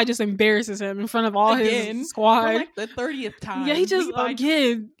Levi just embarrasses him in front of all his squad. For like the 30th time. Yeah, he just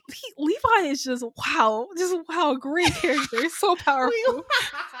Levi is just wow, great character. So powerful.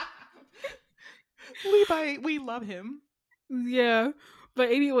 Levi, we love him. Yeah, but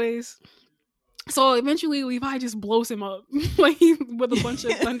anyways, so eventually Levi just blows him up like with a bunch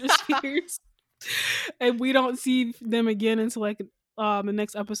of thunder spheres, and we don't see them again until like the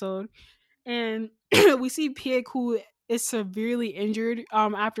next episode. And we see Pieck, who is severely injured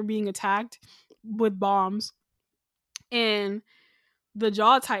after being attacked with bombs. And the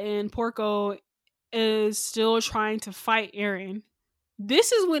Jaw Titan, Porco, is still trying to fight Eren.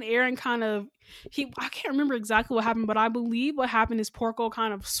 this is when Eren I can't remember exactly what happened, but I believe what happened is Porco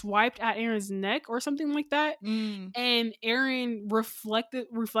kind of swiped at Eren's neck or something like that. And Eren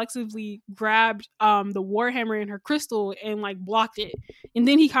reflexively grabbed the warhammer and her crystal and like blocked it. And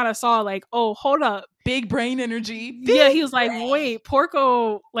then he kind of saw like, oh, hold up. Big brain energy. Yeah, he was like, wait,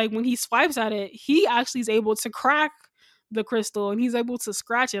 Porco, like when he swipes at it, he actually is able to crack the crystal and he's able to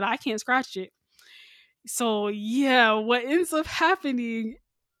scratch it. I can't scratch it. So yeah, what ends up happening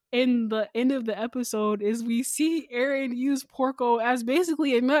in the end of the episode is we see Eren use Porco as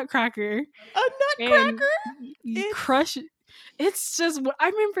basically a nutcracker. A nutcracker? And crush it. It's just, I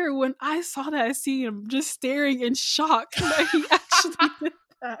remember when I saw that scene, I'm just staring in shock that he actually did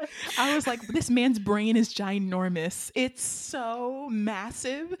that. I was like, this man's brain is ginormous. It's so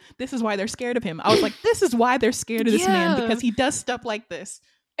massive. This is why they're scared of him. I was like, this is why they're scared of this man, because he does stuff like this.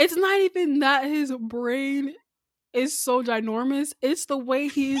 It's not even that his brain is so ginormous. It's the way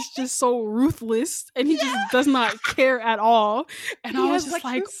he's just so ruthless and he just does not care at all. And I was just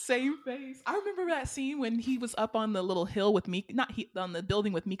like the same face. I remember that scene when he was up on the little hill with on the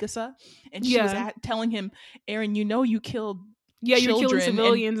building with Mikasa, and she was telling him, Eren, you know you killed you're killing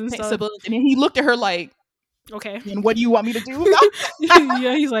civilians and stuff. And he looked at her like, okay. And what do you want me to do?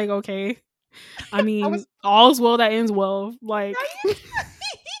 Yeah, he's like, okay. I mean, all's well that ends well. Like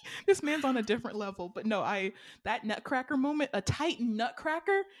this man's on a different level. But no, that nutcracker moment, a Titan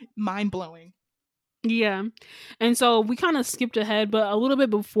nutcracker, mind blowing. Yeah. And so we kind of skipped ahead, but a little bit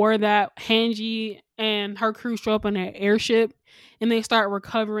before that, Hanji and her crew show up on an airship and they start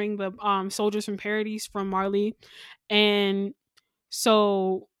recovering the soldiers from Paradise from Marley. And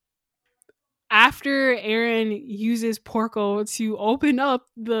so after Eren uses Porco to open up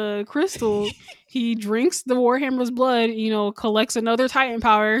the crystal, he drinks the Warhammer's blood, collects another Titan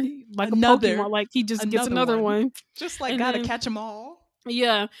power, like a Pokemon. Like he just gets another one. Just like gotta catch them all.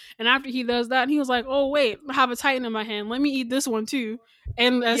 Yeah. And after he does that, he was like, oh, wait, I have a Titan in my hand. Let me eat this one too.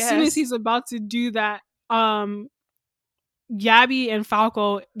 And as soon as he's about to do that, Gabby and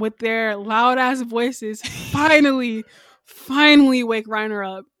Falco, with their loud ass voices, finally wake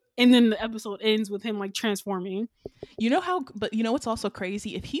Reiner up. And then the episode ends with him like transforming. But you know what's also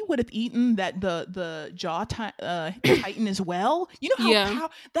crazy? If he would have eaten the jaw Titan as well, you know how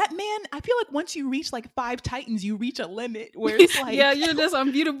that man, I feel like once you reach like 5 Titans, you reach a limit where it's like yeah, you're just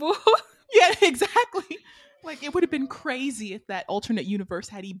unbeatable. Yeah, exactly. Like it would have been crazy if that alternate universe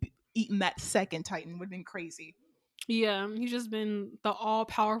had eaten that second Titan. Would have been crazy. Yeah, he's just been the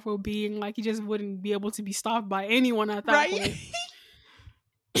all-powerful being. Like he just wouldn't be able to be stopped by anyone at that point.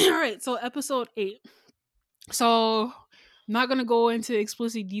 All right, so episode 8. So I'm not gonna go into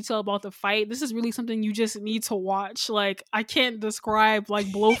explicit detail about the fight. This is really something you just need to watch. Like I can't describe like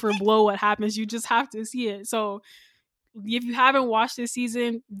blow for blow what happens. You just have to see it. So if you haven't watched this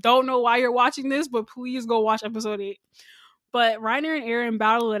season, don't know why you're watching this, but please go watch episode 8. But Reiner and Eren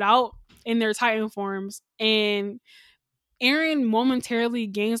battle it out in their Titan forms, and Eren momentarily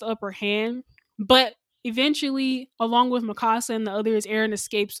gains upper hand, but eventually, along with Mikasa and the others, Eren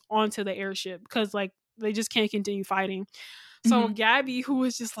escapes onto the airship because like they just can't continue fighting. So Gabby, who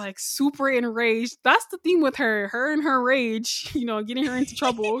is just like super enraged, that's the theme with her and her rage, getting her into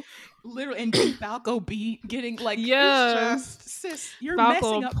trouble. Literally, and Falco getting like, it's just, sis, you're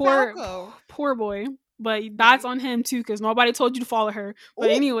messing up Falco. Poor boy. But that's on him too, because nobody told you to follow her. But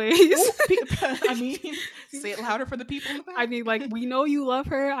anyways, I mean, say it louder for the people in the back. I mean, like, we know you love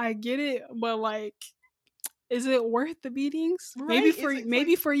her, I get it, but like, is it worth the beatings? Right?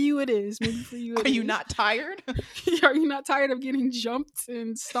 Maybe for you it is. Maybe for you it is. Are you not tired? Are you not tired of getting jumped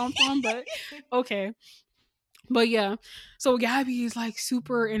and stomped on? But okay. But yeah, so Gabby is like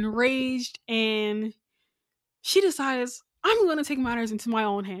super enraged and she decides, I'm going to take matters into my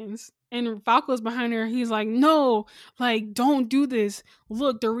own hands. And Falco's behind her. He's like, no, like, don't do this.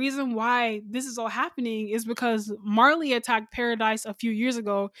 Look, the reason why this is all happening is because Marley attacked Paradise a few years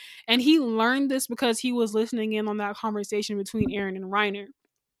ago. And he learned this because he was listening in on that conversation between Eren and Reiner.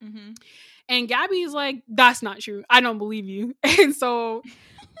 And Gabby's like, that's not true. I don't believe you. And so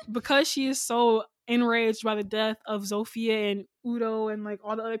because she is so enraged by the death of Zofia and Udo and like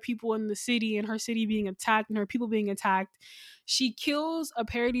all the other people in the city and her city being attacked and her people being attacked, she kills a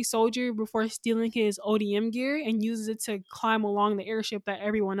Paradise soldier before stealing his ODM gear and uses it to climb along the airship that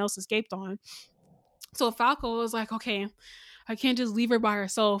everyone else escaped on. So Falco was like, okay, I can't just leave her by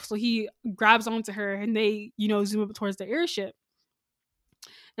herself. So he grabs onto her and they, zoom up towards the airship.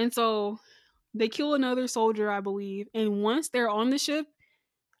 And so they kill another soldier, I believe. And once they're on the ship,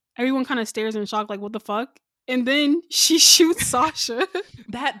 everyone kind of stares in shock, like, what the fuck? and then she shoots Sasha.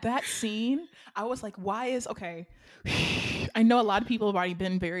 That scene, I was like, why is okay? I know a lot of people have already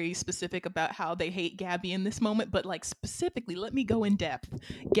been very specific about how they hate Gabby in this moment, but like specifically, let me go in depth.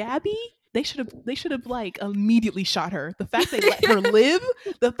 Gabby, they should have like immediately shot her. The fact they let her live,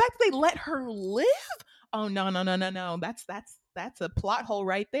 the fact they let her live. Oh no no no no no! That's a plot hole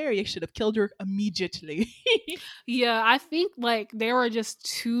right there. You should have killed her immediately. Yeah, I think like they were just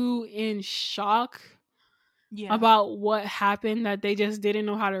too in shock Yeah. about what happened that they just didn't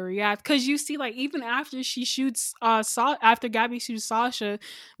know how to react. Because you see, like even after she shoots, after Gabby shoots Sasha,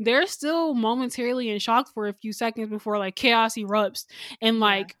 they're still momentarily in shock for a few seconds before like chaos erupts and Yeah.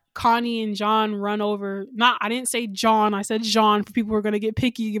 like Connie and John run over. Not, I didn't say John. I said John for people who are gonna get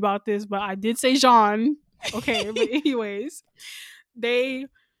picky about this, but I did say John. Okay, but anyways, they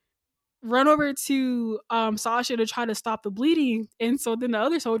run over to Sasha to try to stop the bleeding. And so then the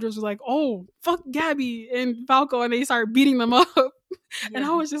other soldiers were like, oh, fuck Gabby and Falco, and they start beating them up. And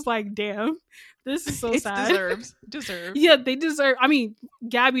I was just like, damn, this is so It's sad. deserved. Yeah, they deserve. I mean,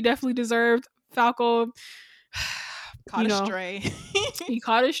 Gabby definitely deserved. Falco Caught a stray. He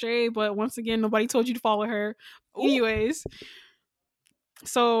caught a stray, but once again, nobody told you to follow her. Ooh. Anyways,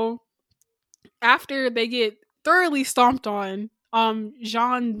 so after they get thoroughly stomped on,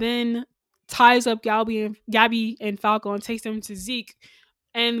 Jean then ties up Gabby and Falco and takes them to Zeke.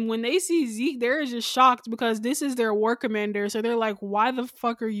 And when they see Zeke, they're just shocked because this is their war commander. So they're like, why the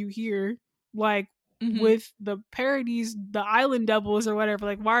fuck are you here? Like, with the parodies, the Island Devils or whatever.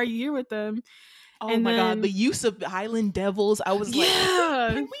 Like, why are you here with them? Oh and my then, god, the use of Island Devils. I was like,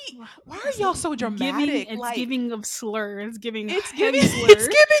 why are y'all so dramatic? It's giving of slur. It's giving slur. It's giving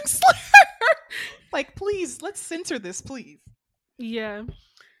slur. Like, please, let's censor this, please. Yeah.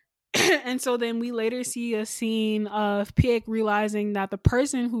 And so then we later see a scene of Pieck realizing that the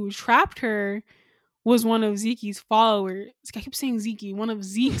person who trapped her was one of Zeke's followers. I keep saying Zeke, one of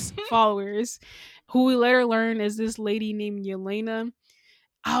Zeke's followers, who we later learn is this lady named Yelena.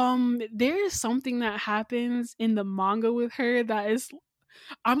 There is something that happens in the manga with her that is,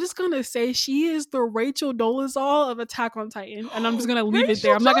 I'm just gonna say she is the Rachel Dolezal of Attack on Titan, and I'm just gonna leave it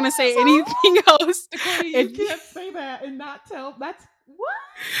there. I'm not gonna say anything else. You can't say that and not tell. That's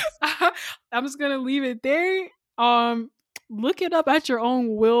what? I'm just gonna leave it there. Look it up at your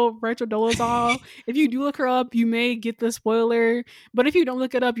own will, Rachel Dolezal. If you do look her up, you may get the spoiler. But if you don't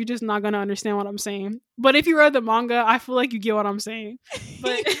look it up, you're just not gonna understand what I'm saying. But if you read the manga, I feel like you get what I'm saying.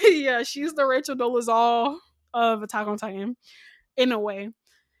 But yeah, she's the Rachel Dolezal of Attack on Titan, in a way.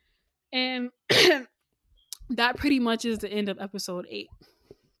 And that pretty much is the end of episode 8.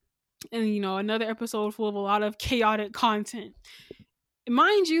 And another episode full of a lot of chaotic content.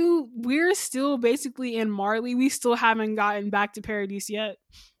 Mind you, we're still basically in Marley. We still haven't gotten back to Paradise yet.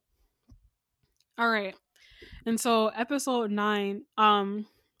 All right. And so episode 9,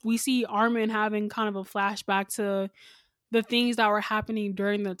 we see Armin having kind of a flashback to the things that were happening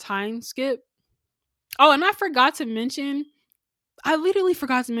during the time skip. Oh, and I literally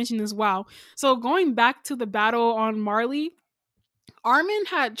forgot to mention this. Wow. So going back to the battle on Marley, Armin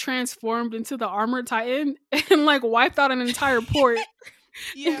had transformed into the Armored Titan and like wiped out an entire port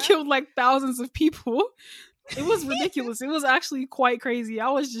and killed like thousands of people. It was ridiculous. It was actually quite crazy. I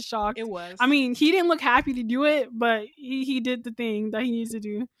was just shocked. It was. I mean, he didn't look happy to do it, but he did the thing that he needs to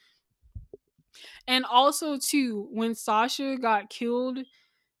do. And also too, when Sasha got killed,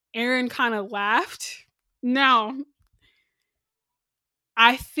 Eren kind of laughed. Now,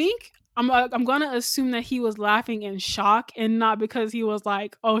 I think I'm gonna assume that he was laughing in shock and not because he was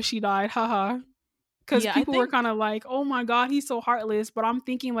like, "Oh, she died, haha." Because people were kind of like, "Oh my god, he's so heartless." But I'm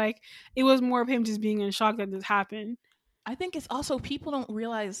thinking like it was more of him just being in shock that this happened. I think it's also people don't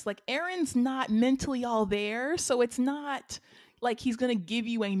realize like Eren's not mentally all there, so it's not like he's gonna give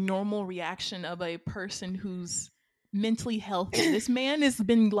you a normal reaction of a person who's mentally healthy. This man has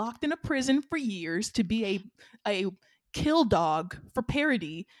been locked in a prison for years to be a kill dog for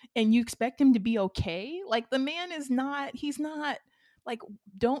parody, and you expect him to be okay? Like the man is not. He's not. Like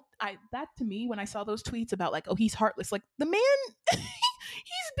that to me when I saw those tweets about like, oh, he's heartless. Like the man,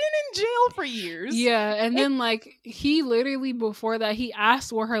 he's been in jail for years. Yeah, and then like he literally before that he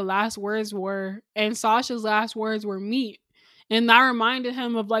asked what her last words were, and Sasha's last words were meat. And that reminded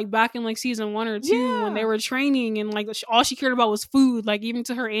him of like back in like season 1 or 2 when they were training and like all she cared about was food. Like even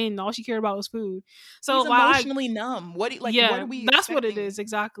to her end, all she cared about was food. So he's emotionally numb. What are we? That's what it is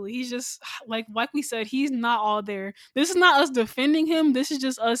exactly. He's just like we said, he's not all there. This is not us defending him. This is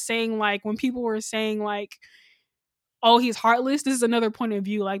just us saying like when people were saying like, oh, he's heartless. This is another point of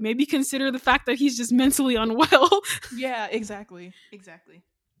view. Like maybe consider the fact that he's just mentally unwell. Yeah, exactly.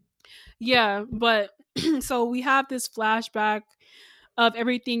 Yeah, but so we have this flashback of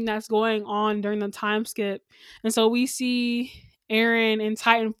everything that's going on during the time skip. And so we see Aaron in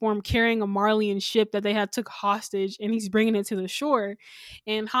Titan form carrying a Marleyan ship that they had took hostage, and he's bringing it to the shore.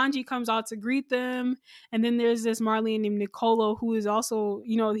 And Hanji comes out to greet them. And then there's this Marleyan named Nicolo, who is also,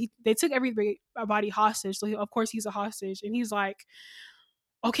 they took everybody hostage. So of course he's a hostage. And he's like,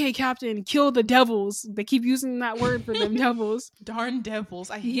 okay, Captain, kill the devils. They keep using that word for them devils. Darn devils.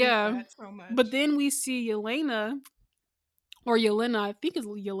 I hate that so much. But then we see Yelena, or Yelena, I think it's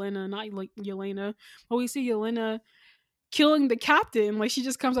Yelena, not like Yelena. But we see Yelena killing the captain. Like, she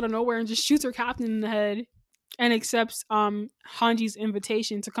just comes out of nowhere and just shoots her captain in the head and accepts Hanji's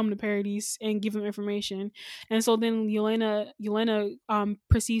invitation to come to Paradise and give him information. And so then Yelena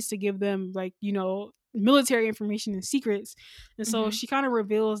proceeds to give them, like, military information and secrets. And so she kind of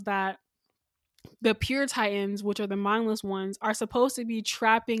reveals that the pure Titans, which are the mindless ones, are supposed to be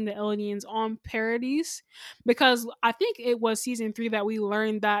trapping the Eldians on Paradise, because I think it was season 3 that we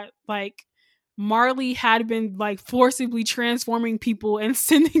learned that, like, Marley had been, like, forcibly transforming people and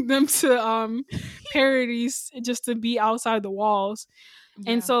sending them to Paradise just to be outside the walls.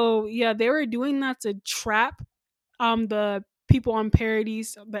 Yeah. And so they were doing that to trap the people on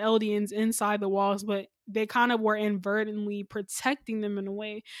Paradise, the Eldians, inside the walls, but they kind of were inadvertently protecting them in a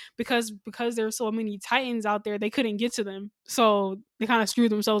way, because there's so many Titans out there, they couldn't get to them. So they kind of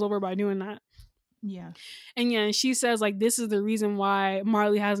screwed themselves over by doing that. Yeah. And she says, like, this is the reason why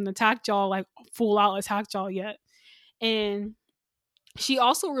Marley hasn't attacked y'all, like, full out attacked y'all yet. And she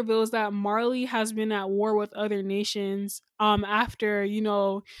also reveals that Marley has been at war with other nations after,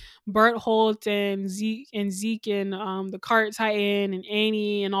 Bertholdt and Zeke and the Cart Titan and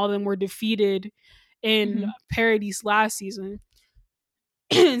Annie and all of them were defeated in Paradise last season.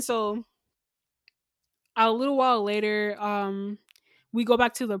 And so a little while later, we go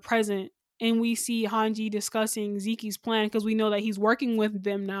back to the present and we see Hanji discussing Zeke's plan, because we know that he's working with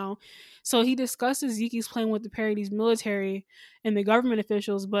them now. So he discusses Zeke's plan with the Paradise military and the government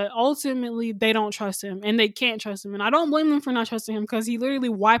officials, but ultimately they don't trust him and they can't trust him. And I don't blame them for not trusting him, because he literally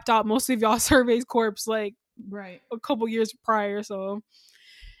wiped out most of y'all Survey's corps, like, a couple years prior. So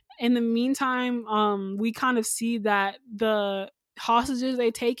in the meantime, we kind of see that the hostages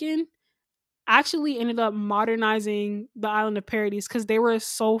they taken actually ended up modernizing the island of Paradise, because they were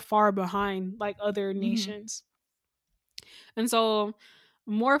so far behind, like, other nations. And so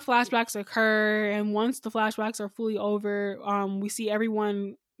more flashbacks occur, and once the flashbacks are fully over, we see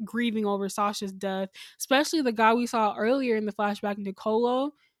everyone grieving over Sasha's death, especially the guy we saw earlier in the flashback,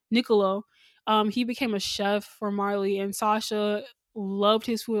 Nicolo. He became a chef for Marley, and Sasha loved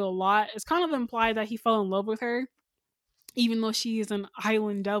his food a lot. It's kind of implied that he fell in love with her, even though she is an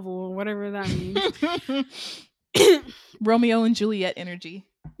island devil, or whatever that means. Romeo and Juliet energy.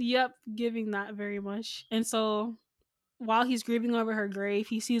 Yep, giving that very much. And so while he's grieving over her grave,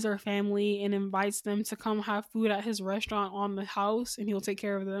 he sees her family and invites them to come have food at his restaurant on the house, and he'll take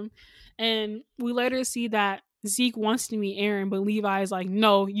care of them. And we later see that Zeke wants to meet Aaron, but Levi is like,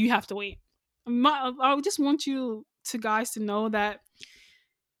 no, you have to wait. I just want you guys to know that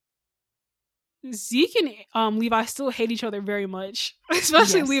Zeke and Levi still hate each other very much,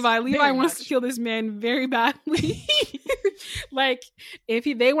 especially yes, Levi. Levi wants to kill this man very badly. Like, if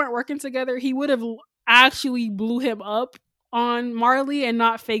they weren't working together, he would have actually blew him up on Marley and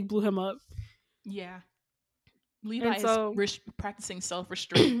not fake blew him up. Yeah. Levi is practicing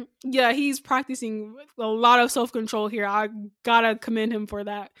self-restraint. Yeah, he's practicing a lot of self-control here. I gotta commend him for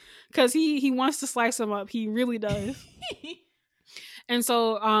that, because he wants to slice him up. He really does. And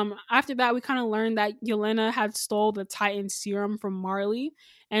so after that, we kind of learned that Yelena had stole the Titan serum from Marley,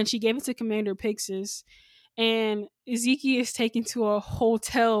 and she gave it to Commander Pixis. And Zeke is taken to a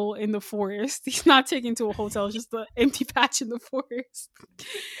hotel in the forest. He's not taken to a hotel, it's just an empty patch in the forest.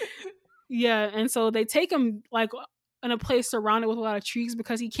 Yeah, and so they take him, like, in a place surrounded with a lot of trees,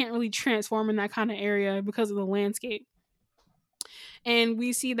 because he can't really transform in that kind of area because of the landscape. And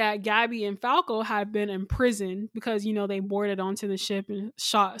we see that Gabby and Falco have been imprisoned because, they boarded onto the ship and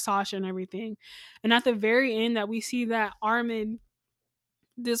shot Sasha and everything. And at the very end, that we see that Armin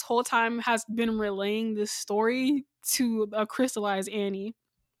this whole time has been relaying this story to crystallize Annie.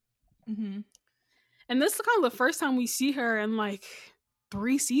 And this is kind of the first time we see her in, like,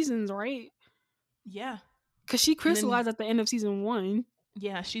 3 seasons, right? Yeah. Because she crystallized at the end of season 1.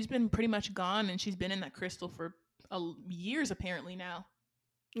 Yeah, she's been pretty much gone, and she's been in that crystal for years apparently now.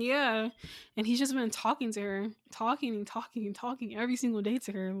 Yeah, and he's just been talking to her, talking every single day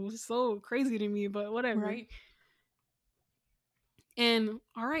to her. It was so crazy to me, but whatever. Right. And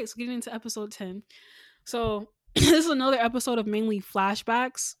all right, so getting into episode 10. So this is another episode of mainly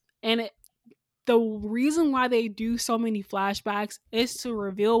flashbacks. And the reason why they do so many flashbacks is to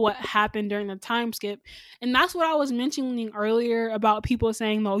reveal what happened during the time skip. And that's what I was mentioning earlier about people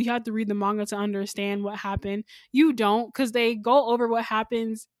saying, no, you have to read the manga to understand what happened. You don't, because they go over what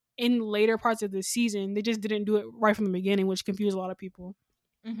happens in later parts of the season. They just didn't do it right from the beginning, which confused a lot of people.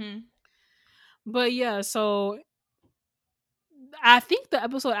 Mm-hmm. But yeah, so I think the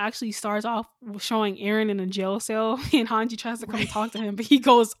episode actually starts off showing Eren in a jail cell, and Hanji tries to come talk to him, but he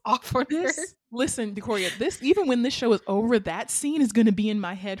goes off on her. Listen, Decoria, even when this show is over, that scene is going to be in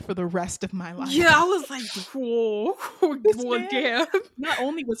my head for the rest of my life. Yeah, I was like, whoa, well, damn. Not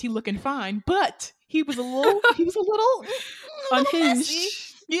only was he looking fine, but he was a little unhinged. Messy.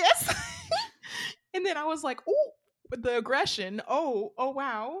 Yes. And then I was like, oh, the aggression. Oh,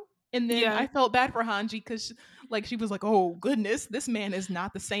 wow. And then I felt bad for Hanji because she was like, oh goodness, this man is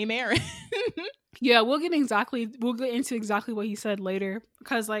not the same Eren. Yeah, we'll get into exactly what he said later,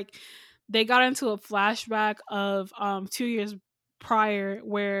 because they got into a flashback of 2 years prior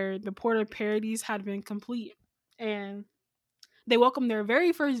where the Port of Paradise had been complete, and they welcomed their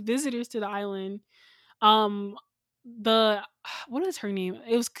very first visitors to the island. What is her name?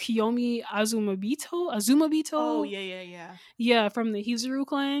 It was Kiyomi Azumabito. Oh yeah. Yeah, from the Hizuru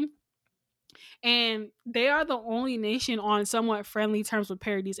clan. And they are the only nation on somewhat friendly terms with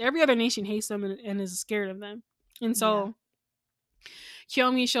Paradise. Every other nation hates them and is scared of them. And so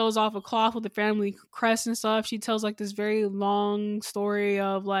Kiyomi shows off a cloth with the family crest and stuff. She tells this very long story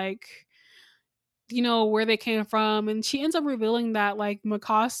of where they came from, and she ends up revealing that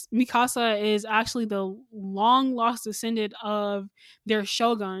Mikasa is actually the long lost descendant of their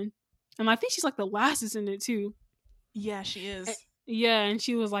shogun, and I think she's the last descendant too. Yeah, she is. Yeah, and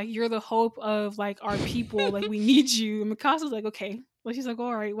she was like, "You're the hope of our people. We need you." And Mikasa's like, "Okay." Well, she's like,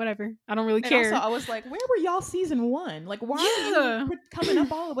 "All right, whatever. I don't really care." Also, I was like, "Where were y'all season 1? Why are you coming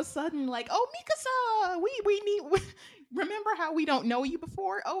up all of a sudden? Oh, Mikasa, we need." Remember how we don't know you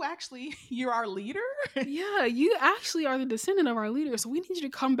before? Oh, actually, you're our leader? Yeah, you actually are the descendant of our leader, so we need you to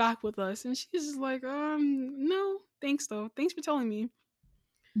come back with us. And she's just like, no, thanks though. Thanks for telling me.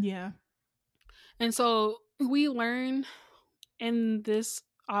 Yeah. And so we learn in this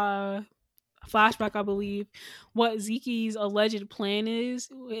flashback, I believe, what Zeki's alleged plan is.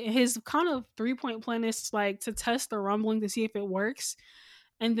 His kind of 3-point plan is to test the rumbling to see if it works.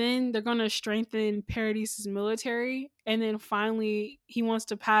 And then they're going to strengthen Paradise's military. And then finally, he wants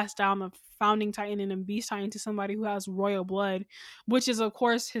to pass down the founding Titan and Beast Titan to somebody who has royal blood, which is, of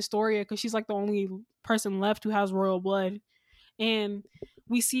course, Historia, because she's the only person left who has royal blood. And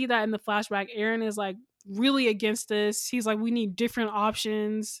we see that in the flashback. Eren is really against this. He's like, we need different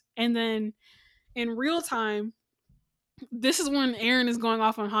options. And then in real time, this is when Eren is going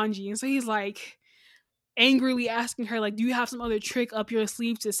off on Hanji. And so he's angrily asking her do you have some other trick up your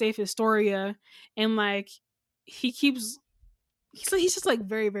sleeve to save Historia? And he's just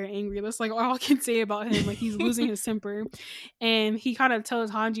very, very angry. That's all I can say about him. He's losing his temper. And he kind of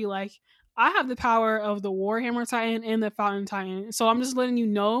tells Hanji I have the power of the Warhammer Titan and the Fountain Titan, so I'm just letting you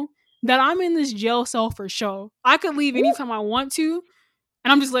know that I'm in this jail cell for show. I could leave anytime I want to,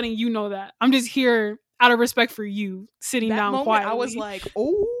 and I'm just letting you know that I'm just here out of respect for you, sitting down quietly. I was like,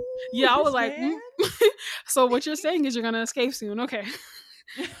 oh yeah, I was like, so what you're saying is you're gonna escape soon, okay?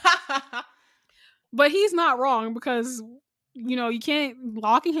 But he's not wrong, because you can't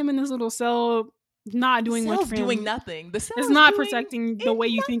locking him in this little cell, not doing much for him. Doing nothing. The cell is not protecting the way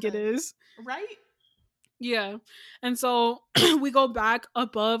you think it is, right? Yeah. And so we go back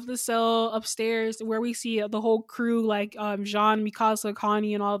above the cell upstairs where we see the whole crew, Jean, Mikasa,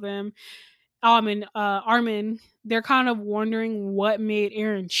 Connie, and all of them. And Armin, they're kind of wondering what made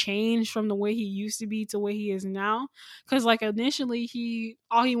Eren change from the way he used to be to where he is now. Because initially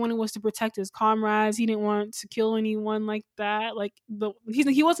all he wanted was to protect his comrades. He didn't want to kill anyone like that.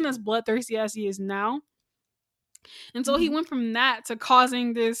 He wasn't as bloodthirsty as he is now. And so he went from that to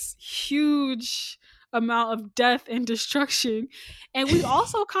causing this huge amount of death and destruction. And we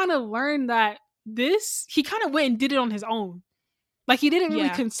also kind of learned that he kind of went and did it on his own. He didn't really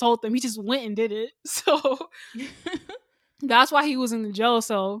consult them. He just went and did it. So that's why he was in the jail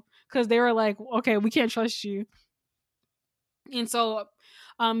cell, because they were like, okay, we can't trust you. And so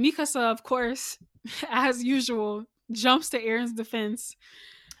Mikasa, of course, as usual, jumps to Eren's defense.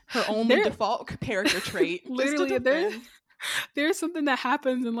 Her only default character trait. Literally, there's something that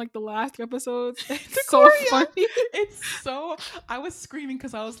happens in the last episodes. It's so funny. I was screaming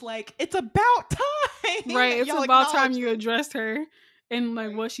because I was like, it's about time. Right, it's about time you addressed her. and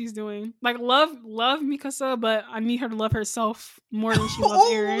like what she's doing. Like love Mikasa, but I need her to love herself more than she loves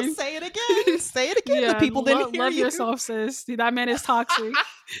Oh, Eren. say it again. Say it again. The Yeah, people didn't hear love you. yourself, sis. Dude, that man is toxic.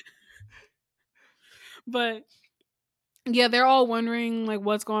 But yeah, they're all wondering like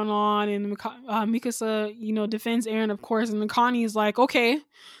what's going on, and Mikasa, defends Eren, of course, and Connie is like, okay,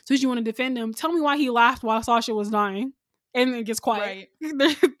 so you want to defend him? Tell me why he laughed while Sasha was dying, and it gets quiet. Right.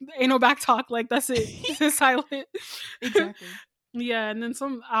 There ain't no back talk. Like that's it. It's silent. Exactly. Yeah, and then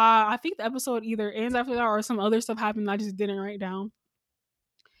some. I think the episode either ends after that or some other stuff happened that I just didn't write down.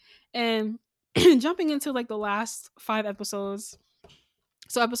 And jumping into like the last 5 episodes,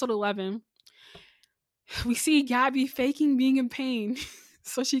 so episode 11. We see Gabby faking being in pain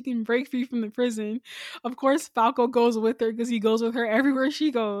so she can break free from the prison. Of course, Falco goes with her because he goes with her everywhere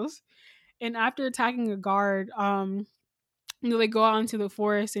she goes. And after attacking a guard, they go out into the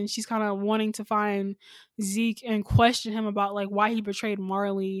forest, and she's kind of wanting to find Zeke and question him about like why he betrayed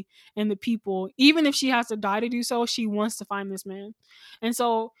Marley and the people. Even if she has to die to do so, she wants to find this man. And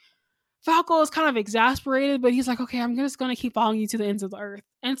so Falco is kind of exasperated, but he's like, okay, I'm just going to keep following you to the ends of the earth.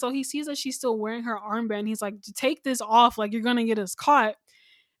 And so he sees that she's still wearing her armband. He's like, take this off. Like, you're going to get us caught.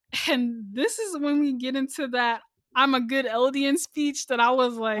 And this is when we get into that I'm a good Eldian speech that I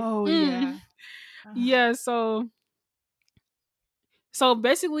was like, oh, yeah. Yeah, so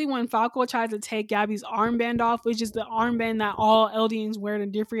basically when Falco tries to take Gabby's armband off, which is the armband that all Eldians wear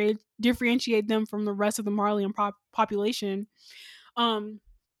to differentiate them from the rest of the Marleyan population,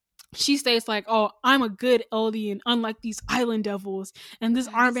 she states like, oh, I'm a good Eldian, unlike these island devils, and this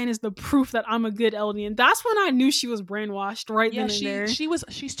armband is the proof that I'm a good Eldian. That's when I knew she was brainwashed right then and there.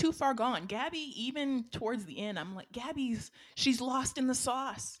 She's too far gone. Gabby, even towards the end, I'm like, she's lost in the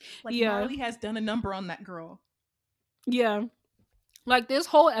sauce. Like, yeah. Marley has done a number on that girl. Yeah. Like, this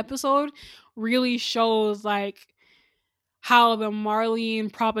whole episode really shows like how the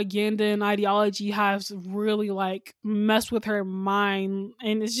Marleyan propaganda and ideology has really like messed with her mind,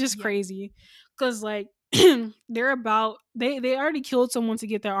 and it's just crazy because like they already killed someone to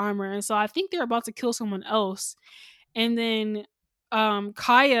get their armor, and so I think they're about to kill someone else, and then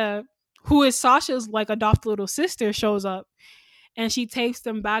Kaya, who is Sasha's like adopted little sister, shows up, and she takes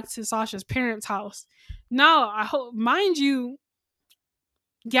them back to Sasha's parents' house. Now, I hope, mind you,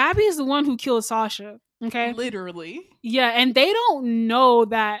 Gabby is the one who killed Sasha. Okay, literally. Yeah, and they don't know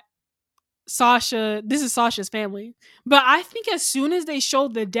that this is Sasha's family. But I think as soon as they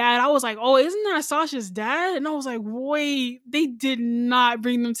showed the dad, I was like, oh, isn't that Sasha's dad? And I was like, wait, they did not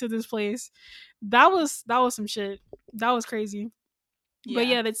bring them to this place. That was some shit. That was crazy. Yeah. But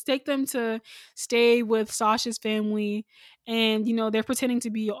yeah, let's take them to stay with Sasha's family, and they're pretending to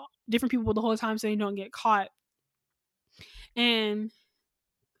be different people the whole time so they don't get caught. And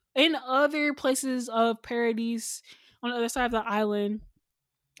in other places of Paradise, on the other side of the island,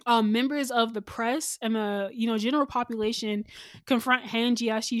 members of the press and the general population confront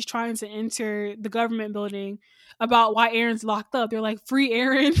Hanji as she's trying to enter the government building about why Eren's locked up. They're like, free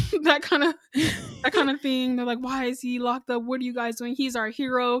Eren, that kind of thing. They're like, why is he locked up? What are you guys doing? He's our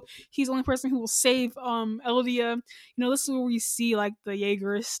hero. He's the only person who will save Eldia. This is where we see like the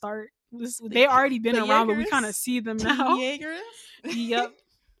Jaegerists start. They already been around, but we kind of see them now. Yep.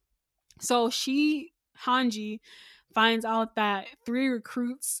 So Hanji finds out that 3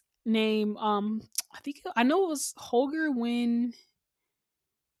 recruits named I know it was Holger when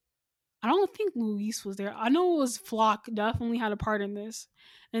I don't think Luis was there. I know it was Flock definitely had a part in this.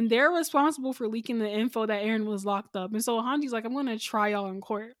 And they're responsible for leaking the info that Eren was locked up. And so Hanji's like, I'm gonna try y'all in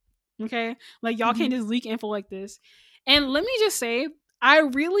court. Okay? Like, y'all can't just leak info like this. And let me just say, I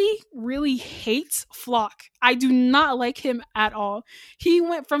really, really hate Flock. I do not like him at all. He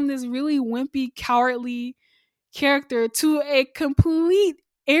went from this really wimpy, cowardly character to a complete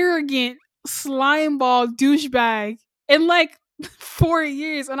arrogant slimeball douchebag in like 4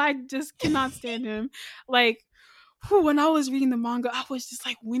 years, and I just cannot stand him. Like, when I was reading the manga, I was just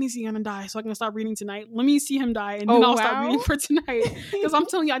like, when is he gonna die so I can stop reading tonight? Let me see him die, and then I'll start reading for tonight. Because I'm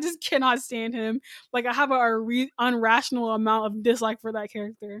telling you, I just cannot stand him. Like, I have a unrational amount of dislike for that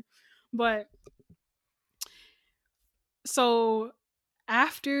character. But so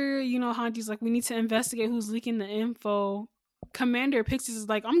after Hanji's like, we need to investigate who's leaking the info, Commander Pixis is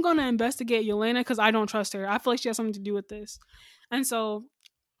like, I'm gonna investigate Yelena because I don't trust her. I feel like she has something to do with this. And so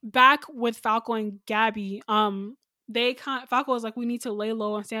back with Falco and Gabby, Falco was like, we need to lay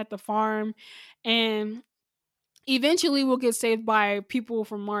low and stay at the farm, and eventually we'll get saved by people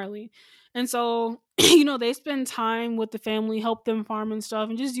from Marley. And so they spend time with the family, help them farm and stuff,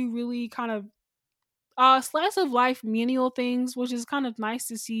 and just do really kind of slice of life menial things, which is kind of nice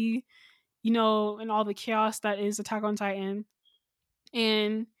to see, in all the chaos that is Attack on Titan.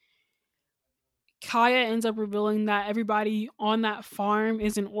 And Kaya ends up revealing that everybody on that farm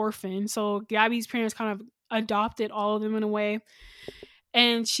is an orphan. So Gabby's parents kind of adopted all of them in a way.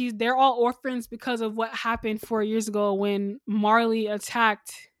 And they're all orphans because of what happened 4 years ago when Marley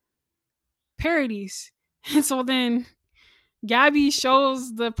attacked Paradise. And so then Gabby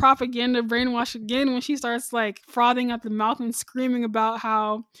shows the propaganda brainwash again when she starts like frothing at the mouth and screaming about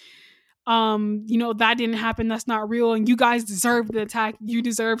how that didn't happen, that's not real, and you guys deserve the attack, you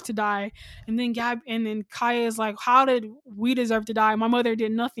deserve to die. And then Kaya is like, how did we deserve to die? My mother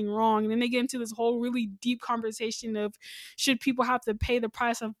did nothing wrong. And then they get into this whole really deep conversation of should people have to pay the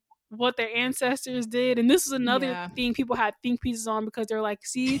price of what their ancestors did. And this is another thing people had think pieces on, because they're like,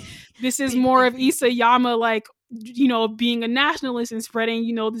 see, this is more of Isayama, like, being a nationalist and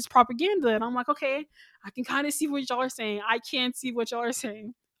spreading, this propaganda. And I'm like, okay, I can kind of see what y'all are saying. I can't see what y'all are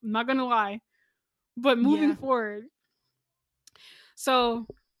saying. I'm not gonna lie. But moving forward, so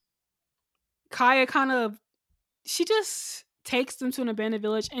Kaya she just takes them to an abandoned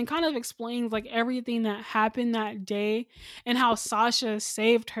village and kind of explains like everything that happened that day and how Sasha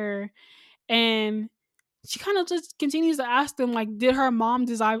saved her. And she kind of just continues to ask them, like, did her mom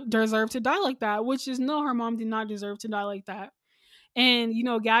deserve to die like that? Which is, no, her mom did not deserve to die like that. And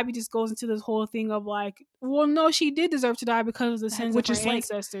Gabby just goes into this whole thing of like, well, no, she did deserve to die because of the sins of her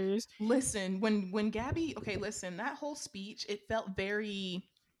ancestors. Listen, when Gabby, okay, listen, that whole speech, it felt very,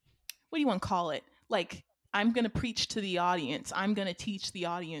 what do you want to call it? Like, I'm gonna preach to the audience, I'm gonna teach the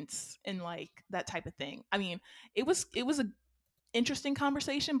audience, and like that type of thing. I mean, it was a interesting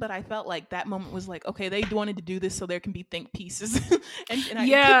conversation, but I felt like that moment was like, okay, they wanted to do this so there can be think pieces. and it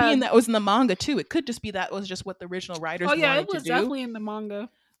could be that was in the manga too. It could just be that was just what the original writers wanted to do. It was definitely in the manga.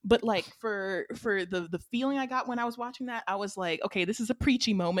 But like for the feeling I got when I was watching that, I was like, okay, this is a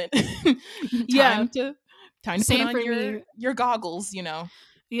preachy moment. time to put on your goggles,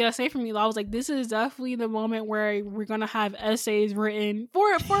 Yeah, same for me. I was like, this is definitely the moment where we're gonna have essays written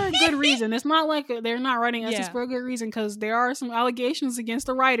for a good reason. It's not like they're not writing essays for a good reason, because there are some allegations against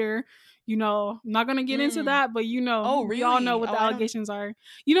the writer. I'm not gonna get into that, but we all know what the allegations are.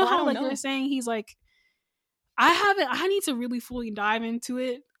 How like you're saying he's like, I need to really fully dive into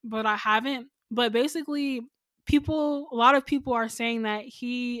it, but I haven't. But basically, a lot of people are saying that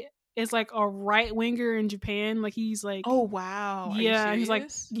he is like a right winger in Japan. Like he's like, oh wow, yeah, he's like,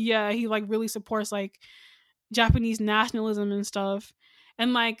 yeah, he like really supports like Japanese nationalism and stuff.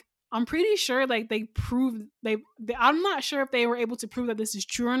 And like, I'm pretty sure like I'm not sure if they were able to prove that this is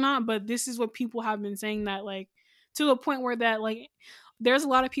true or not, but this is what people have been saying, that like to the point where that like there's a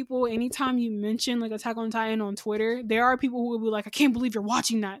lot of people, anytime you mention like Attack on Titan on Twitter, there are people who will be like, I can't believe you're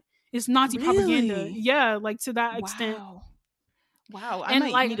watching that. It's Nazi propaganda. Yeah, like to that extent. Wow, I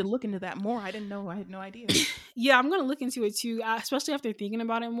might need to look into that more. I didn't know. I had no idea. Yeah, I'm going to look into it too, especially after thinking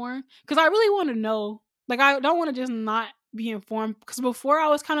about it more. Because I really want to know. Like, I don't want to just not be informed. Because before I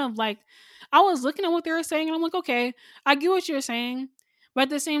was kind of like, I was looking at what they were saying and I'm like, okay, I get what you're saying. But at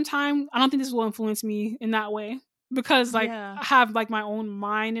the same time, I don't think this will influence me in that way. Because like I have like my own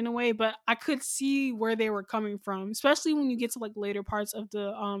mind in a way, but I could see where they were coming from, especially when you get to like later parts of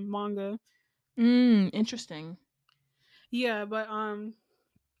the manga. Interesting. Yeah, but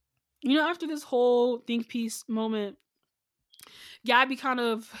after this whole think piece moment, Gabby kind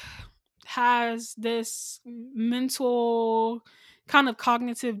of has this mental kind of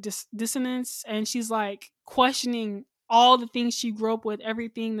cognitive dissonance, and she's like questioning all the things she grew up with,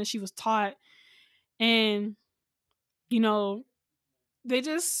 everything that she was taught. And that's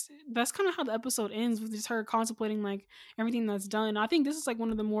kind of how the episode ends, with just her contemplating like everything that's done. I think this is like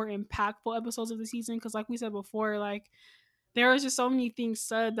one of the more impactful episodes of the season, because like we said before, like there was just so many things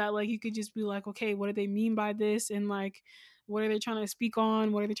said that like you could just be like, okay, what do they mean by this, and like what are they trying to speak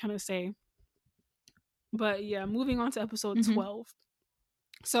on, what are they trying to say. But yeah, moving on to episode 12.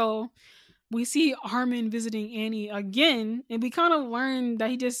 So we see Armin visiting Annie again, and we kind of learn that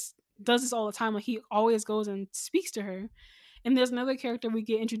he just does this all the time. Like he always goes and speaks to her. And there's another character we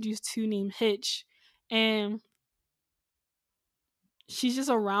get introduced to named Hitch, and she's just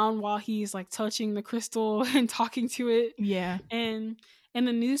around while he's like touching the crystal and talking to it. Yeah. And in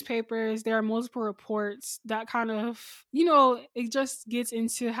the newspapers, there are multiple reports that kind of, it just gets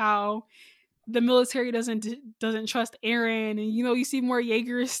into how the military doesn't trust Eren, and you see more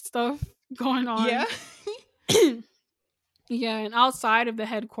Jaeger stuff going on. Yeah. Yeah, and outside of the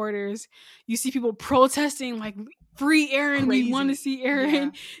headquarters, you see people protesting like, free Eren. Crazy. We want to see Eren.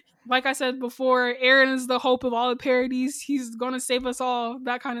 Yeah. Like I said before, Eren is the hope of all the Paradies. He's going to save us all,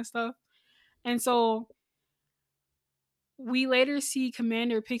 that kind of stuff. And so we later see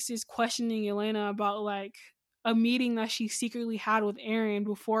Commander Pixis questioning Elena about like, a meeting that she secretly had with Eren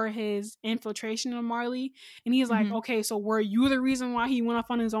before his infiltration of Marley. And he's like, Mm-hmm. okay, so were you the reason why he went off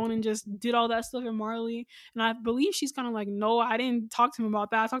on his own and just did all that stuff in Marley? And I believe she's kind of like, no, I didn't talk to him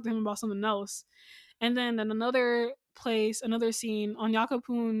about that. I talked to him about something else. And then in another place, another scene,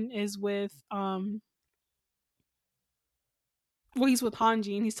 Onyakapun is with well, he's with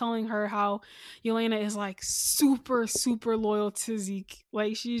Hanji, and he's telling her how Yelena is like super, super loyal to Zeke.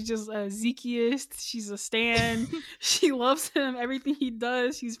 Like, she's just a Zekeist. She's a stan. She loves him. Everything he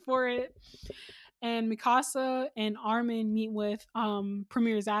does, she's for it. And Mikasa and Armin meet with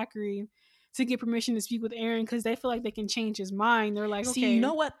Premier Zachary to get permission to speak with Eren because they feel like they can change his mind. They're like, See, you okay,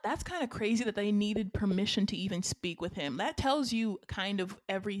 know what? That's kind of crazy that they needed permission to even speak with him. That tells you kind of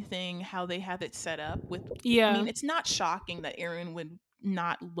everything, how they have it set up. With, I yeah, mean, it's not shocking that Eren would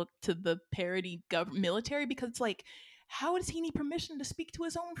not look to the parody military, because it's like, how does he need permission to speak to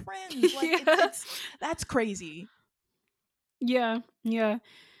his own friends? Like, yeah, it's that's crazy. yeah, yeah.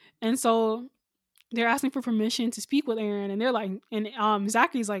 And so they're asking for permission to speak with Eren, and they're like, and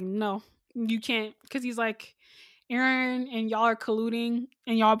Zachary's like, no, you can't, because he's like, Eren and y'all are colluding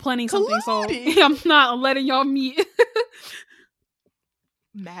and y'all are planning something, so Colluding? I'm not letting y'all meet.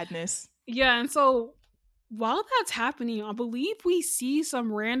 Madness. Yeah, and so while that's happening, I believe we see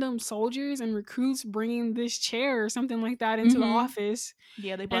some random soldiers and recruits bringing this chair or something like that into the Mhm. office.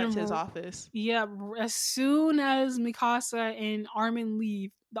 Yeah, they brought it And to his office. yeah, as soon as Mikasa and Armin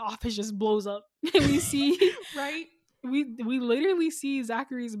leave, the office just blows up. And we see Right? we literally see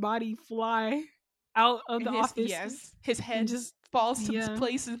Zachary's body fly out of the office His and head just falls to yeah.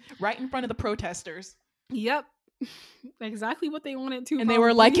 places right in front of the protesters. Yep. Exactly what they wanted to. And they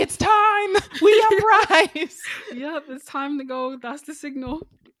were like, it's time! We uprise! Yep, it's time to go. That's the signal.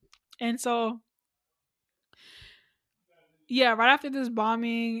 And so yeah, right after this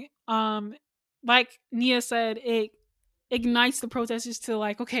bombing, like Nia said, it ignites the protesters to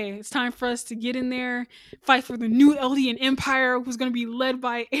like, okay, it's time for us to get in there, fight for the new Eldian Empire, who's going to be led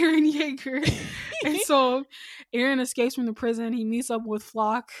by Eren Yeager. And so Eren escapes from the prison. He meets up with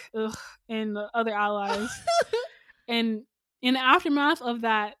Flock, and the other allies. And in the aftermath of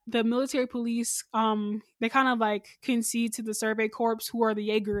that, the military police, they kind of like concede to the Survey Corps, who are the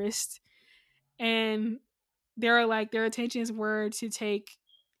Jaegerists, and they're like, their intentions were to take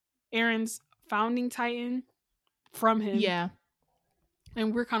Eren's founding Titan from him. Yeah.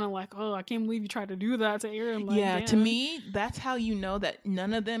 And we're kind of like, oh, I can't believe you tried to do that to Eren. Like, Yeah, damn. to me, that's how you know that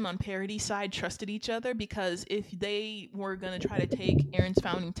none of them on Parody's side trusted each other, because if they were going to try to take Eren's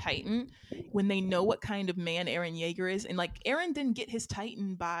founding Titan, when they know what kind of man Eren Yeager is, and like Eren didn't get his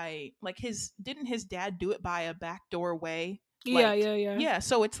Titan by, like, didn't his dad do it by a backdoor way? Yeah, Like, yeah. yeah,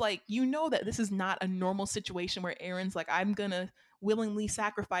 so it's like, you know that this is not a normal situation where Eren's like, I'm going to willingly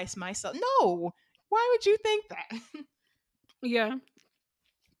sacrifice myself. No! Why would you think that? Yeah.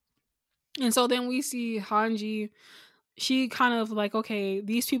 And so then we see Hanji. She kind of like, okay,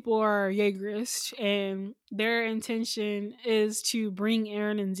 these people are Jaegerists, and their intention is to bring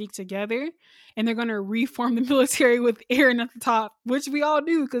Eren and Zeke together, and they're going to reform the military with Eren at the top, which we all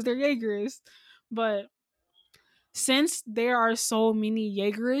do because they're Jaegerists. But since there are so many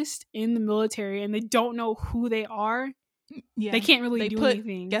Jaegerists in the military and they don't know who they are, Yeah, they can't really do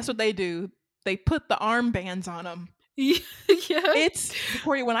anything. Guess what they do? They put the armbands on them. Yeah. It's,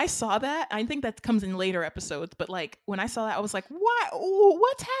 Corey, when I saw that, I think that comes in later episodes, but like when I saw that, I was like, what?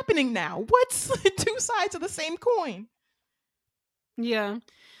 What's happening now? What's two sides of the same coin? Yeah.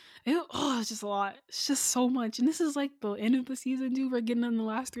 It's just a lot. It's just so much. And this is like the end of the season, dude. We're getting in the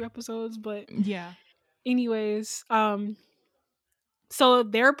last 3 episodes. But yeah. Anyways, so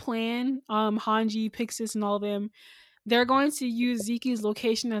their plan, Hanji, Pixis, and all of them, they're going to use Zeke's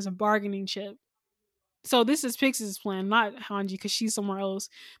location as a bargaining chip. So this is Pixis' plan, not Hanji, because she's somewhere else.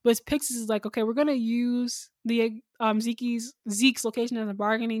 But Pixis is like, okay, we're gonna use the Zeke's location as a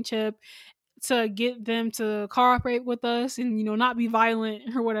bargaining chip to get them to cooperate with us and, you know, not be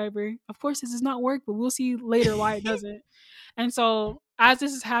violent or whatever. Of course, this does not work, but we'll see later why it doesn't. And so as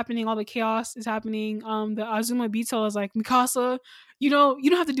this is happening, all the chaos is happening. The Azuma Bito is like, Mikasa, you know, you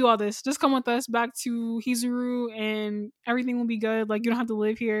don't have to do all this. Just come with us back to Hizuru and everything will be good. Like, you don't have to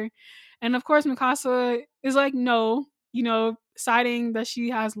live here. And of course, Mikasa is like, no, you know, citing that she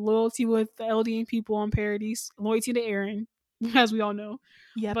has loyalty with the Eldian people on Paradise, loyalty to Eren, as we all know.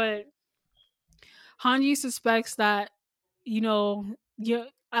 Yeah. But Hanji suspects that, you know,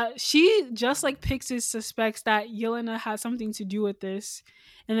 she, just like Pixis, suspects that Yelena has something to do with this,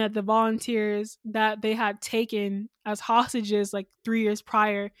 and that the volunteers that they had taken as hostages like 3 years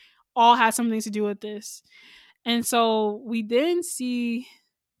prior all had something to do with this. And so we then see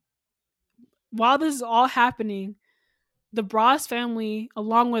while this is all happening, the Bras family,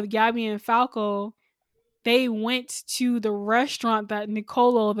 along with Gabby and Falco, they went to the restaurant that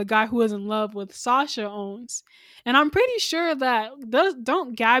Nicolo, the guy who is in love with Sasha, owns. And I'm pretty sure that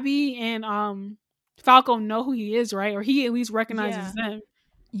don't Gabby and Falco know who he is, right? Or he at least recognizes Yeah. them.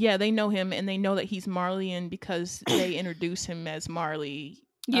 Yeah, they know him and they know that he's Marleyan because they introduce him as Marley,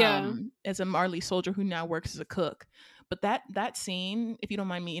 Yeah. as a Marley soldier who now works as a cook. But that scene, if you don't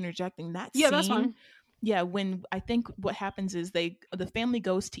mind me interjecting, that Yeah, that's scene, fine. yeah, when I think what happens is the family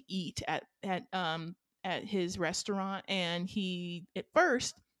goes to eat at his restaurant, and he at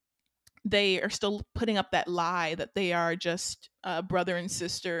first they are still putting up that lie that they are just brother and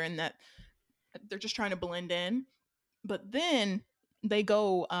sister and that they're just trying to blend in. But then they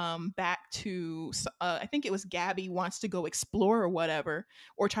go back to I think it was Gabby wants to go explore or whatever,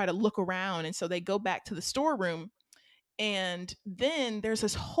 or try to look around, and so they go back to the storeroom. And then there's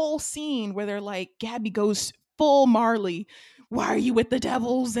this whole scene where they're like, Gabby goes full Marley, why are you with the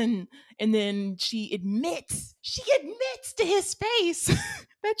devils? And then she admits to his face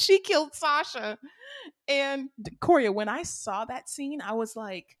that she killed Sasha. And Coria, when I saw that scene, I was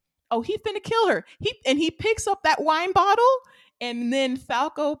like, "Oh, he finna kill her." He picks up that wine bottle, and then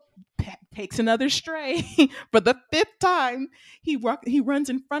Falco takes another stray for the fifth time. He runs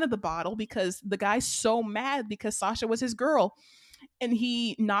in front of the bottle because the guy's so mad because Sasha was his girl, and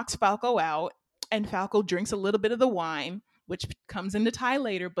he knocks Falco out. And Falco drinks a little bit of the wine, which comes into tie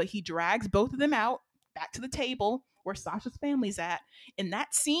later. But he drags both of them out back to the table where Sasha's family's at. In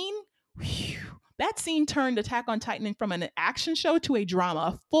that scene, whew, that scene turned Attack on Titan from an action show to a drama,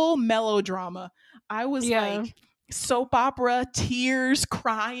 a full melodrama. I was Yeah. like soap opera, tears,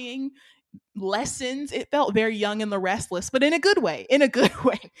 crying, lessons. It felt very Young and the Restless, but in a good way,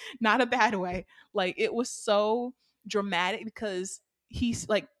 not a bad way. Like it was so dramatic because he's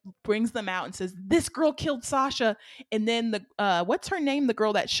like brings them out and says this girl killed Sasha, and then the what's her name, the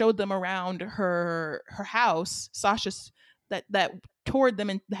girl that showed them around her house, Sasha's, that toured them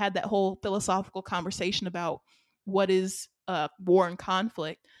and had that whole philosophical conversation about what is war and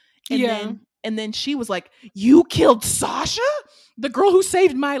conflict. and Yeah. then and then she was like, you killed Sasha, the girl who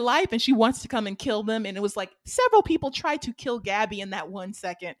saved my life, and she wants to come and kill them. And it was like several people tried to kill Gabby in that 1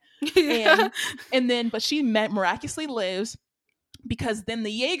 second. Yeah. And then but she miraculously lives, because then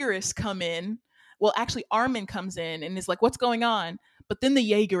the Jaegerists come in. Well, actually, Armin comes in and is like, what's going on? But then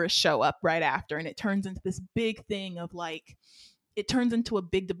the Jaegerists show up right after, and it turns into this big thing of like, it turns into a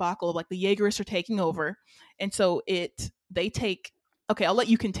big debacle of like the Jaegerists are taking over. And so they take, okay, I'll let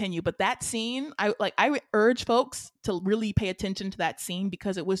you continue. But that scene, I urge folks to really pay attention to that scene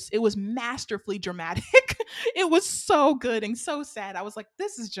because it was masterfully dramatic. It was so good and so sad. I was like,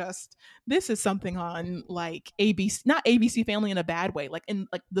 this is something on like ABC, not ABC Family in a bad way, like in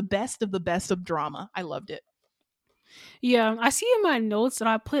like the best of drama. I loved it. Yeah. I see in my notes that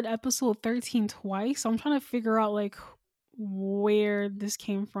I put episode 13 twice. So I'm trying to figure out like where this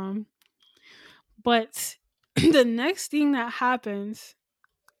came from. But the next thing that happens,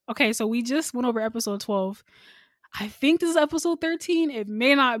 okay, so we just went over episode 12. I think this is episode 13. It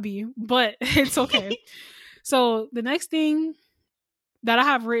may not be, but it's okay. So the next thing that I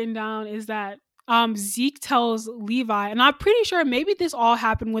have written down is that Zeke tells Levi, and I'm pretty sure maybe this all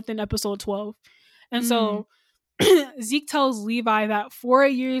happened within episode 12. And so Zeke tells Levi that 4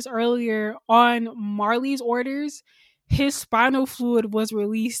 years earlier, on Marley's orders, his spinal fluid was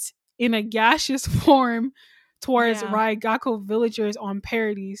released in a gaseous form towards Yeah. Raigako villagers on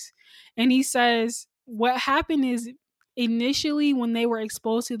Paradise. And he says what happened is initially when they were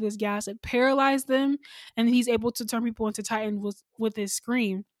exposed to this gas, it paralyzed them, and he's able to turn people into Titans with his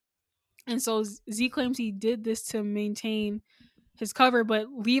scream. And so Z claims he did this to maintain his cover, but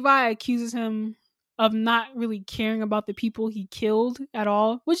Levi accuses him of not really caring about the people he killed at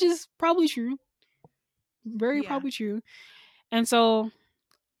all, which is probably true. Very Yeah. probably true. And so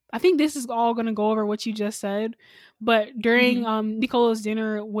I think this is all going to go over what you just said. But during Nicolo's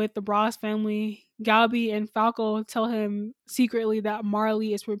dinner with the Bras family, Gabby and Falco tell him secretly that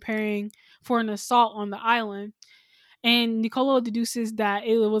Marley is preparing for an assault on the island. And Nicolo deduces that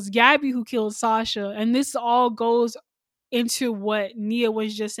it was Gabby who killed Sasha. And this all goes into what Nia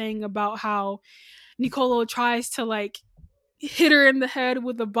was just saying about how Nicolo tries to like hit her in the head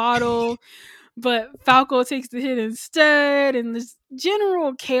with a bottle, but Falco takes the hit instead, and this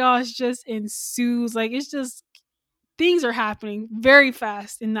general chaos just ensues. Like it's just things are happening very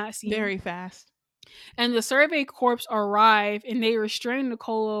fast in that scene. Very fast. And the Survey Corps arrive and they restrain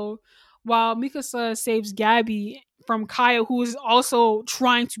Nicolo while Mikasa saves Gabby from Kaya, who is also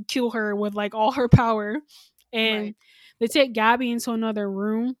trying to kill her with like all her power. And they take Gabby into another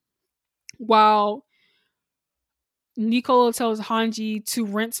room while Niccolo tells Hanji to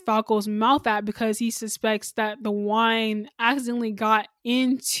rinse Falco's mouth out because he suspects that the wine accidentally got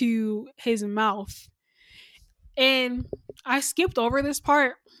into his mouth. And I skipped over this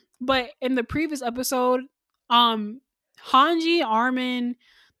part, but in the previous episode, Hanji, Armin,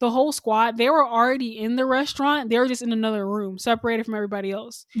 the whole squad, they were already in the restaurant. They were just in another room, separated from everybody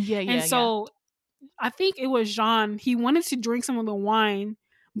else. And so I think it was Jean. He wanted to drink some of the wine,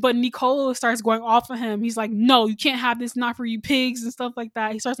 but Nicolo starts going off of him. He's like, "No, you can't have this. Not for you pigs," and stuff like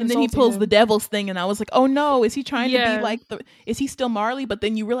that. He starts, and then he pulls the devil's thing, and I was like, "Oh no, is he trying to be like is he still Marley?" But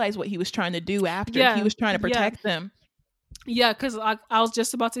then you realize what he was trying to do after. He was trying to protect them. Yeah, because I was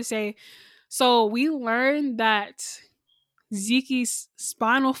just about to say, so we learned that Zeke's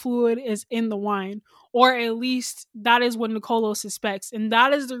spinal fluid is in the wine, or at least that is what Nicolo suspects. And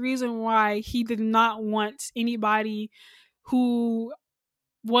that is the reason why he did not want anybody who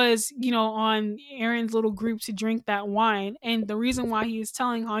was, on Aaron's little group to drink that wine. And the reason why he is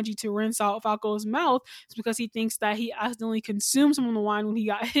telling Hanji to rinse out Falco's mouth is because he thinks that he accidentally consumed some of the wine when he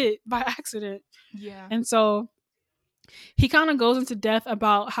got hit by accident. Yeah. And so he kind of goes into depth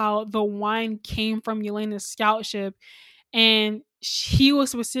about how the wine came from Yelena's scout ship, and he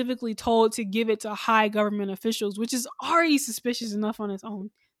was specifically told to give it to high government officials, which is already suspicious enough on its own.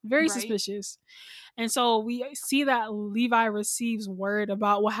 Very suspicious. And so we see that Levi receives word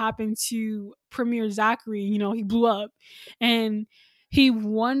about what happened to Premier Zachary. He blew up, and he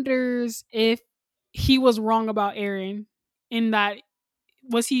wonders if he was wrong about Eren, in that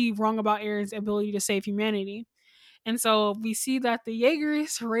was he wrong about Eren's ability to save humanity. And so we see that the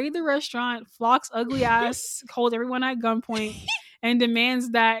Jaegers raid the restaurant, Flock's ugly ass holds everyone at gunpoint and demands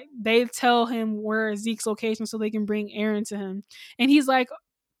that they tell him where Zeke's location so they can bring Eren to him. And he's like,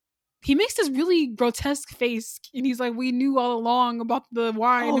 he makes this really grotesque face, and he's like, "We knew all along about the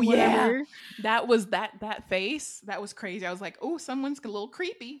wine." Oh, and whatever. Yeah. That was that face. That was crazy. I was like, "Oh, someone's a little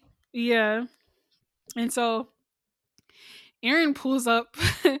creepy." Yeah. And so Eren pulls up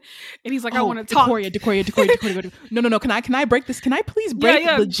and he's like, "I want to talk." Decoria. No. Can I break this? Can I please break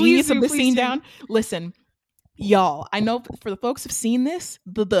the genius of the scene down? Listen, y'all, I know for the folks who've seen this,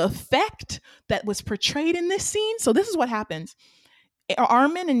 the effect that was portrayed in this scene. So this is what happens.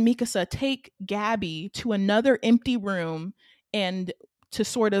 Armin and Mikasa take Gabby to another empty room, and to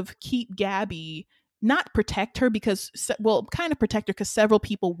sort of keep Gabby, not protect her because, well, kind of protect her because several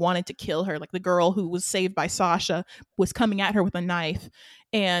people wanted to kill her. Like the girl who was saved by Sasha was coming at her with a knife,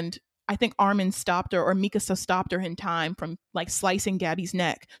 and I think Armin stopped her, or Mikasa stopped her in time from like slicing Gabby's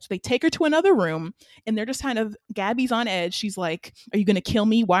neck. So they take her to another room, and they're just kind of, Gabby's on edge. She's like, "Are you going to kill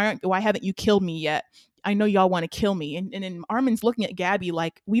me? Why haven't you killed me yet? I know y'all want to kill me." And then Armin's looking at Gabby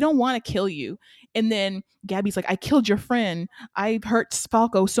like, "We don't want to kill you." And then Gabby's like, "I killed your friend. I've hurt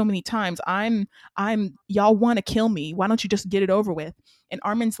Falco so many times. Y'all want to kill me. Why don't you just get it over with?" And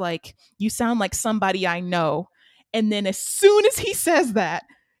Armin's like, "You sound like somebody I know." And then as soon as he says that,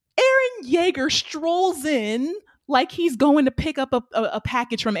 Eren Yeager strolls in like he's going to pick up a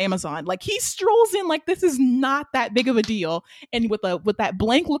package from Amazon. Like he strolls in like this is not that big of a deal, and with that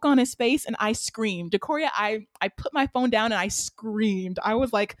blank look on his face, and I screamed. Decoria, I put my phone down and I screamed. I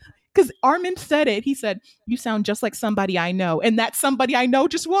was like, because Armin said it. He said, "You sound just like somebody I know," and that somebody I know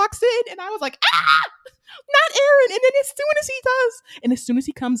just walks in, and I was like, "Ah, not Eren!" And then as soon as he does, and as soon as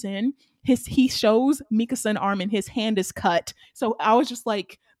he comes in, he shows Mikasa and Armin his hand is cut. So I was just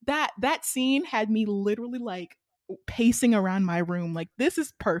like, that scene had me literally like pacing around my room like, this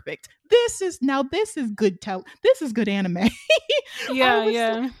is perfect. This is good this is good anime.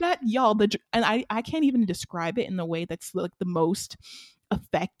 Yeah. That, y'all, and I can't even describe it in the way that's like the most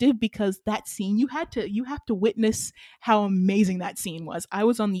effective, because that scene, you have to witness how amazing that scene was. I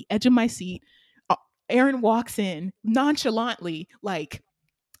was on the edge of my seat. Eren walks in nonchalantly, like,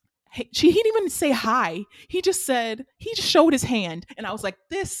 he didn't even say hi. He just showed his hand, and I was like,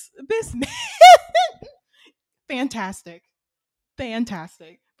 this man. Fantastic.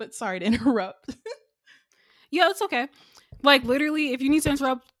 But sorry to interrupt. Yeah, it's okay. Like, literally, if you need to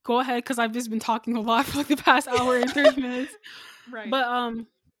interrupt, go ahead, because I've just been talking a lot for like the past hour and 30 minutes. Right. But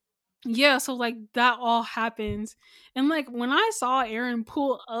yeah, so like that all happens, and like when I saw Eren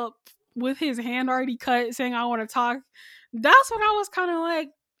pull up with his hand already cut, saying, "I want to talk," that's when I was kind of like,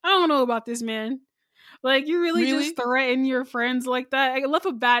 I don't know about this man. Like, you really just threaten your friends like that? I left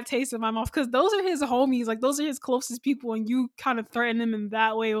a bad taste in my mouth, because those are his homies. Like, those are his closest people, and you kind of threaten them in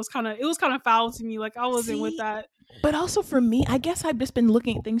that way. It was kind of foul to me. Like, I wasn't with that. But also for me, I guess I've just been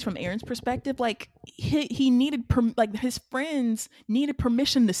looking at things from Eren's perspective. Like he needed like his friends needed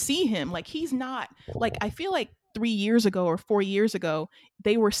permission to see him. Like he's not, like, I feel like 3 years ago or 4 years ago,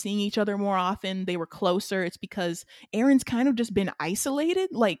 they were seeing each other more often. They were closer. It's because Aaron's kind of just been isolated.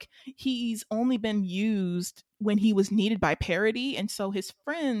 Like, he's only been used when he was needed by Parody. And so his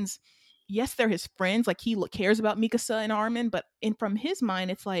friends, yes, they're his friends. Like, he cares about Mikasa and Armin, but from his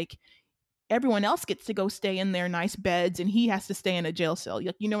mind, it's like everyone else gets to go stay in their nice beds and he has to stay in a jail cell.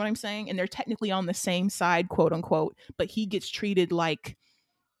 You know what I'm saying? And they're technically on the same side, quote unquote, but he gets treated like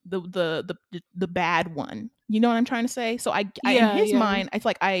the bad one. You know what I'm trying to say? So I in his mind, it's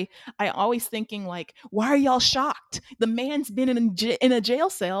like I always thinking like, why are y'all shocked? The man's been in a jail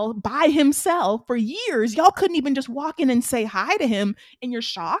cell by himself for years. Y'all couldn't even just walk in and say hi to him, and you're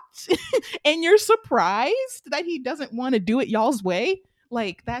shocked and you're surprised that he doesn't want to do it y'all's way.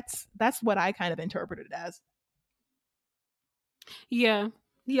 Like, that's what I kind of interpreted it as. Yeah,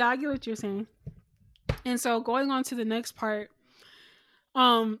 I get what you're saying. And so going on to the next part,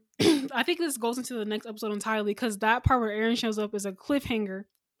 I think this goes into the next episode entirely, because that part where Eren shows up is a cliffhanger.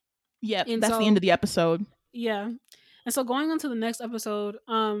 Yeah, that's the end of the episode. Yeah. And so going on to the next episode,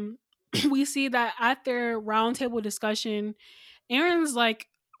 we see that at their roundtable discussion, Eren's like,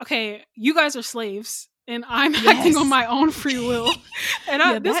 okay, you guys are slaves and I'm acting on my own free will.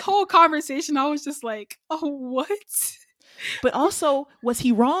 And this whole conversation, I was just like, oh, what? But also, was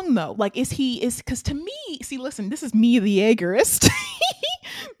he wrong though? Like, because to me, see, listen, this is me, the Jaegerist.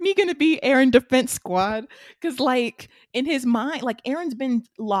 Me gonna be Eren Defense Squad. Because, like, in his mind, like, Eren's been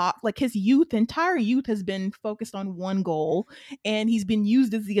locked, like, his entire youth has been focused on one goal, and he's been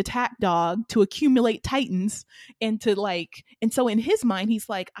used as the attack dog to accumulate titans, and so in his mind, he's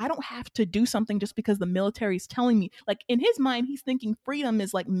like, I don't have to do something just because the military is telling me. Like, in his mind, he's thinking freedom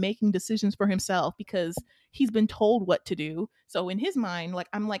is like making decisions for himself because he's been told what to do. So in his mind, like,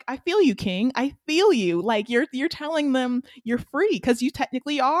 I'm like, I feel you, King. I feel you. Like, you're telling them you're free because you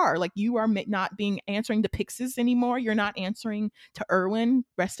technically are. Like, you are not being answering to Pixis anymore. You're not answering to Erwin.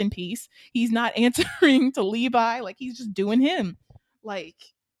 Rest in peace. He's not answering to Levi. Like, he's just doing him. Like,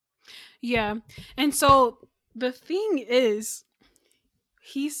 yeah. And so the thing is,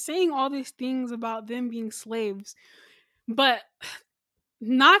 he's saying all these things about them being slaves, but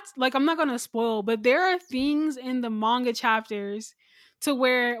not like, I'm not gonna spoil, but there are things in the manga chapters to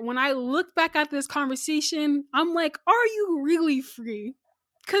where when I look back at this conversation, I'm like, are you really free?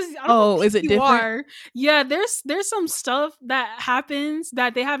 Because is it different? Yeah, there's some stuff that happens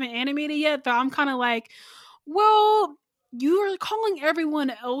that they haven't animated yet that I'm kind of like, well, you are calling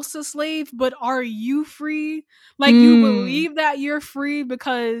everyone else a slave, but are you free? Like, you believe that you're free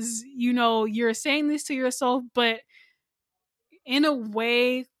because, you know, you're saying this to yourself, but in a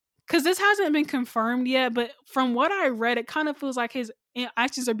way, because this hasn't been confirmed yet, but from what I read, it kind of feels like his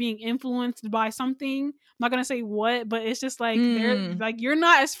actions are being influenced by something. I'm not gonna say what, but it's just like they're like, you're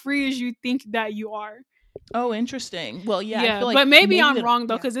not as free as you think that you are. Oh, interesting. Well, yeah, yeah, I feel like but maybe I'm wrong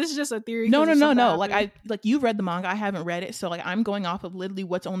though, because this is just a theory. No. Like, you've read the manga, I haven't read it, so like I'm going off of literally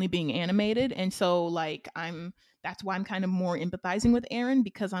what's only being animated, and so like that's why I'm kind of more empathizing with Eren,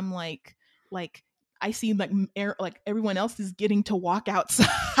 because I'm like I see like everyone else is getting to walk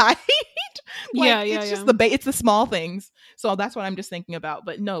outside. It's just it's the small things. So that's what I'm just thinking about.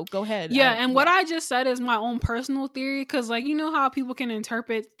 But no, go ahead. What I just said is my own personal theory, because like, you know how people can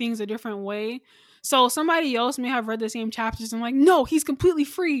interpret things a different way. So somebody else may have read the same chapters and like, no, he's completely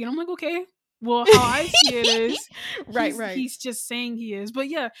free, and I'm like, okay. Well, how I see it is, right. He's just saying he is, but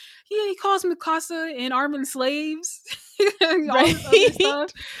yeah, he calls Mikasa and Armin slaves, all this other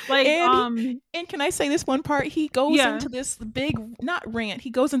stuff. Like, and can I say this one part? He goes into this big, not rant. He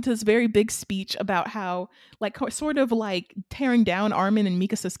goes into this very big speech about how, like, sort of like tearing down Armin and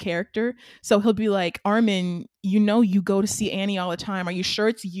Mikasa's character. So he'll be like, Armin, you know, you go to see Annie all the time. Are you sure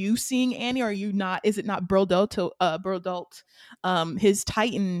it's you seeing Annie, or are you not? Is it not Brodult, his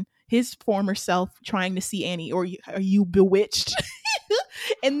Titan? His former self trying to see Annie, or are you bewitched?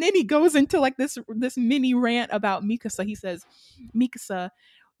 And then he goes into like this mini rant about Mikasa. He says, Mikasa,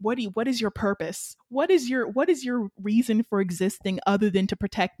 what is your purpose? What is your reason for existing other than to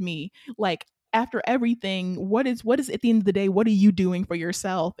protect me? Like, after everything, what is at the end of the day, what are you doing for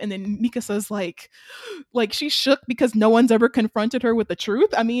yourself? And then Mikasa's like she's shook because no one's ever confronted her with the truth.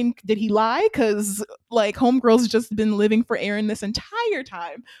 I mean, did he lie? Because like, homegirl's just been living for Eren this entire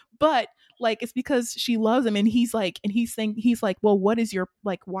time. But like, it's because she loves him, and he's like, well, what is your,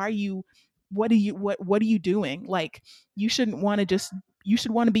 like, what are you doing? Like, you should want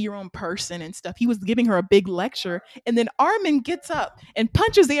to be your own person and stuff. He was giving her a big lecture, and then Armin gets up and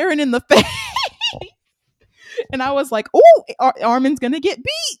punches Eren in the face. And I was like, oh, Armin's gonna get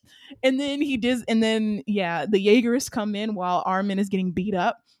beat. And then he does, and then the Jaegerists come in while Armin is getting beat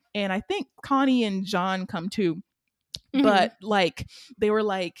up. and I think Connie and John come too. Mm-hmm. But like they were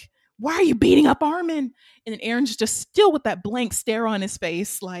like, why are you beating up Armin? And then Aaron's just still with that blank stare on his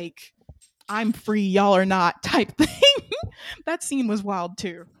face, like, I'm free, y'all are not type thing. That scene was wild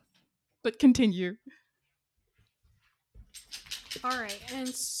too. But continue. All right, and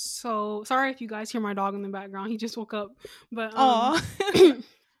so sorry if you guys hear my dog in the background. He just woke up, but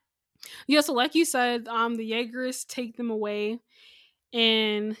yeah. So like you said, the Jaegers take them away,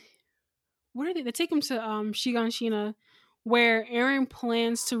 and where are they? They take him to Shiganshina, where Eren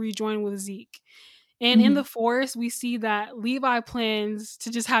plans to rejoin with Zeke. And in the forest, we see that Levi plans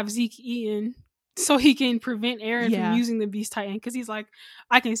to just have Zeke eaten so he can prevent Eren from using the Beast Titan, because he's like,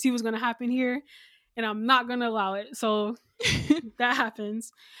 I can see what's going to happen here, and I'm not going to allow it. So that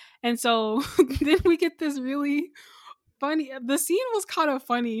happens. And so then we get this really funny. The scene was kind of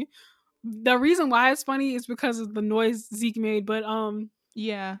funny. The reason why it's funny is because of the noise Zeke made. But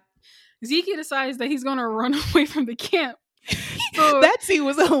yeah, Zeke decides that he's going to run away from the camp. So, that scene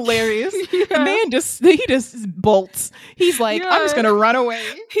was hilarious. Yeah. The man he just bolts. He's like, I'm just gonna run away.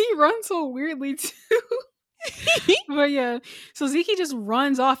 He runs so weirdly too. But yeah, so Zeke just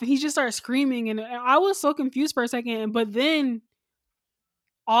runs off and he just starts screaming, and I was so confused for a second. But then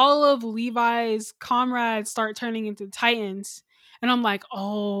all of Levi's comrades start turning into Titans, and I'm like,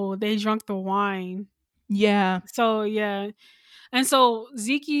 oh, they drunk the wine. Yeah. So yeah. And so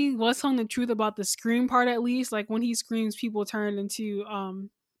Zeke was telling the truth about the scream part, at least. Like when he screams, people turn into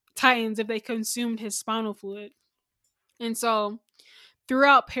Titans if they consumed his spinal fluid. And so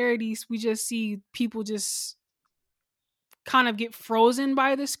throughout Paradise, we just see people just kind of get frozen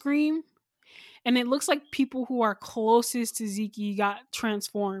by the scream. And it looks like people who are closest to Zeke got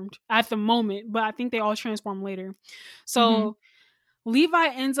transformed at the moment, but I think they all transform later. So Levi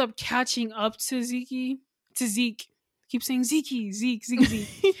ends up catching up to Zeke. Keep saying Zeke,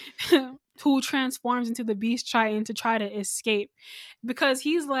 who transforms into the Beast Titan to try to escape, because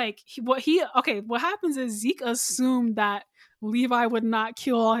he's like, what happens is Zeke assumed that Levi would not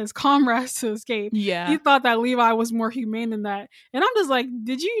kill all his comrades to escape. Yeah, he thought that Levi was more humane than that, and I'm just like,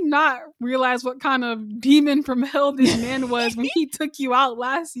 did you not realize what kind of demon from hell this man was when he took you out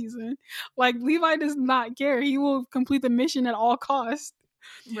last season? Like, Levi does not care. He will complete the mission at all costs.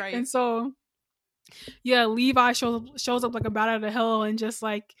 Right. And so yeah, Levi shows up like a bat out of hell and just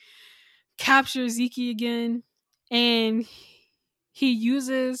like captures Zeke again, and he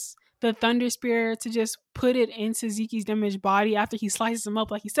uses the Thunder Spear to just put it into Zeke's damaged body after he slices him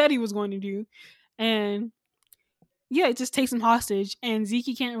up like he said he was going to do. And yeah, it just takes him hostage, and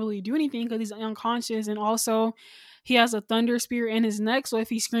Zeke can't really do anything because he's unconscious, and also he has a Thunder Spear in his neck, so if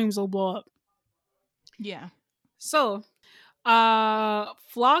he screams, he'll blow up. Yeah. So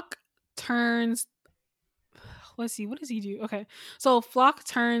Floch turns, let's see, what does he do? Okay, so Floch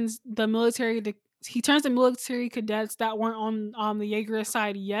turns the military cadets that weren't on the Jaeger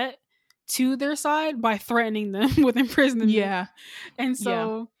side yet to their side by threatening them with imprisonment. Yeah. And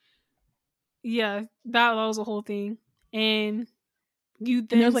so yeah, that was the whole thing. And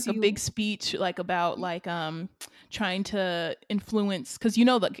there's like a big speech like about like trying to influence, because you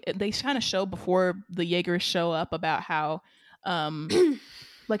know, like they kind of show before the Jaegers show up about how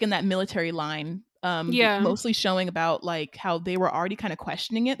like in that military line, mostly showing about like how they were already kind of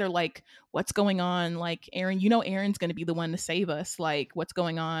questioning it. They're like, what's going on? Like, Eren, you know, Eren's going to be the one to save us. Like, what's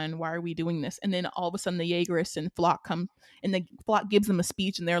going on? Why are we doing this? And then all of a sudden the Jaegerists and Floch come, and the Floch gives them a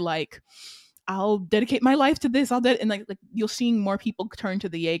speech, and they're like, I'll dedicate my life to this. And like you're seeing more people turn to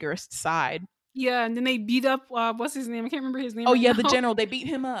the Jaegerist side. Yeah, and then they beat up what's his name? I can't remember his name. Oh yeah, the general. They beat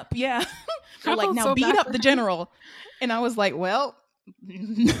him up. Yeah, they're like, now beat up the general. And I was like, well, the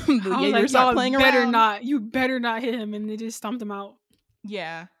Jaegers are playing around. You better not hit him, and they just stomped him out.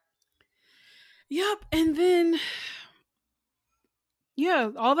 Yeah. Yep, and then yeah,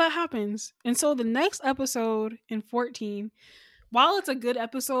 all that happens, and so the next episode in 14. While it's a good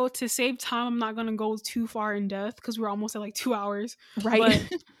episode, to save time, I'm not going to go too far in depth because we're almost at like 2 hours. Right.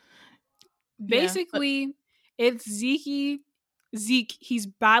 But basically, it's Zeke. He's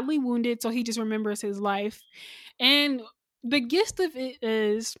badly wounded, so he just remembers his life. And the gist of it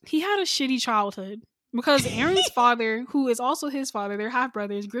is he had a shitty childhood because Eren's father, who is also his father, they're half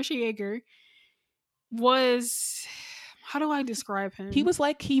brothers, Grisha Jaeger, was... How do I describe him? He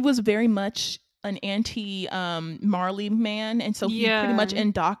was very much an anti Marley man, and so he pretty much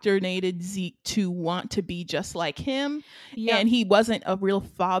indoctrinated Zeke to want to be just like him. And he wasn't a real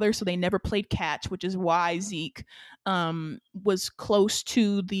father, so they never played catch, which is why Zeke was close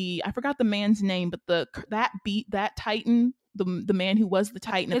to I forgot the man's name, but that Titan the man who was the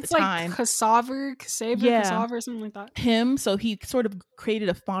Titan at the It's like time. Kasaver, something like that. Him. So he sort of created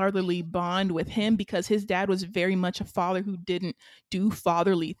a fatherly bond with him because his dad was very much a father who didn't do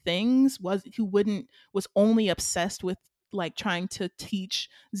fatherly things, was only obsessed with like trying to teach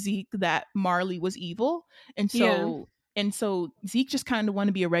Zeke that Marley was evil. And so Zeke just kind of wanted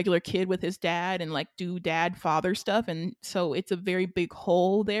to be a regular kid with his dad and like do dad father stuff. And so it's a very big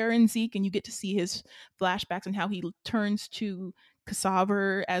hole there in Zeke, and you get to see his flashbacks and how he turns to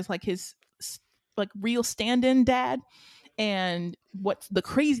Kasaver as like his like real stand-in dad. And what's the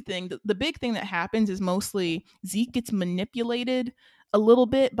crazy thing, the big thing that happens is mostly Zeke gets manipulated a little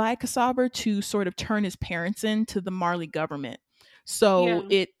bit by Kasaver to sort of turn his parents into the Marley government. So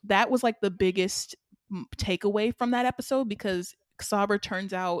that was like the biggest takeaway from that episode, because Kasaver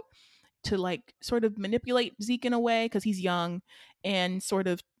turns out to like sort of manipulate Zeke in a way because he's young, and sort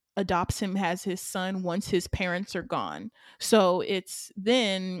of adopts him as his son once his parents are gone. So it's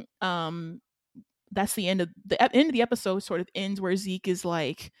then that's the end of the episode. Sort of ends where Zeke is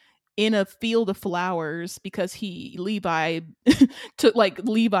like in a field of flowers because Levi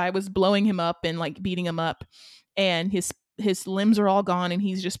was blowing him up and like beating him up, and his limbs are all gone, and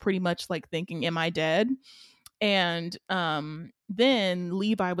he's just pretty much like thinking, am I dead? And then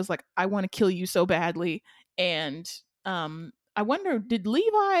Levi was like, I want to kill you so badly. And I wonder, did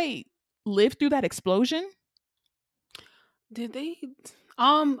Levi live through that explosion? Did they?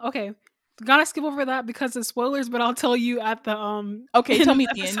 Okay. Gotta skip over that because of spoilers, but I'll tell you at the Okay, tell me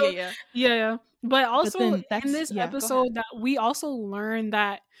at the end. Yeah. But also in this episode that we also learn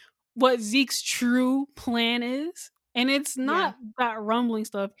that what Zeke's true plan is, and it's not that rumbling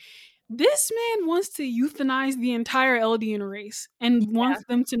stuff. This man wants to euthanize the entire Eldian race and wants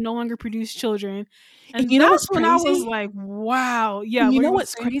them to no longer produce children. And you know what's crazy? I was like, wow. Yeah. And you know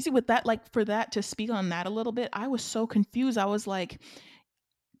what's crazy with that? Like, for that, to speak on that a little bit, I was so confused. I was like,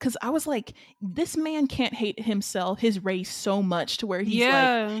 this man can't hate his race so much to where he's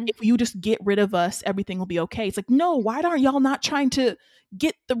like, if you just get rid of us, everything will be okay. It's like, no, why aren't y'all not trying to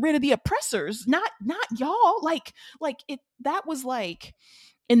get rid of the oppressors? Not y'all. Like it. That was like.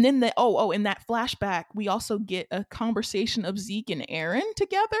 And then in that flashback, we also get a conversation of Zeke and Eren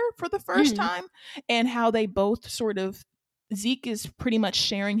together for the first time, and how they both sort of, Zeke is pretty much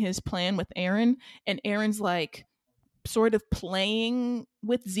sharing his plan with Eren, and Eren's like sort of playing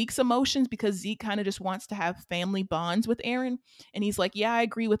with Zeke's emotions because Zeke kind of just wants to have family bonds with Eren. And he's like, yeah, I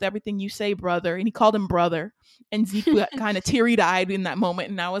agree with everything you say, brother. And he called him brother. And Zeke got kind of teary-eyed in that moment.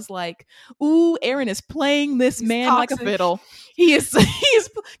 And I was like, ooh, Eren is playing this man toxic. Like a fiddle. He is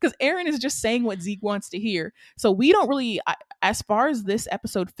because Eren is just saying what Zeke wants to hear. So we don't really, as far as this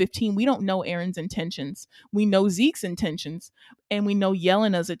episode 15, we don't know Eren's intentions. We know Zeke's intentions, and we know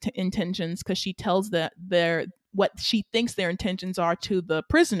Yelena's intentions because she tells what she thinks their intentions are to the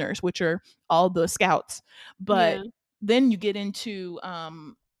prisoners, which are all the scouts. But then you get into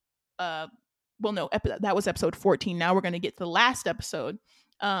that was episode 14. Now we're going to get to the last episode,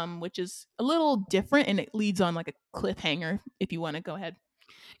 which is a little different, and it leads on like a cliffhanger, if you want to go ahead.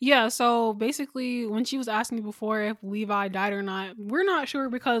 Yeah, so basically when she was asking me before if Levi died or not, we're not sure,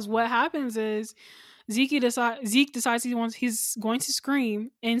 because what happens is Zeke decides he's going to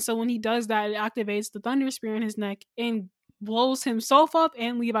scream, and so when he does that, it activates the thunder spear in his neck and blows himself up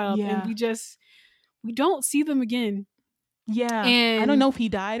and Levi up, and we don't see them again. Yeah, and I don't know if he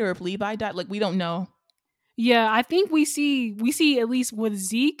died or if Levi died. Like, we don't know. Yeah, I think we see at least with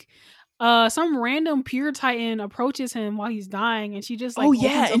Zeke, some random pure Titan approaches him while he's dying, and she just like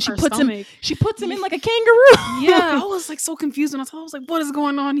and she puts him in like a kangaroo. Yeah, I was like so confused, and I was like, what is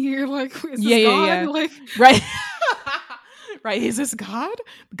going on here? Like, is this God? Like, right. Right, is this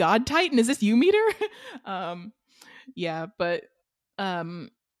God Titan? Is this U-meter? But I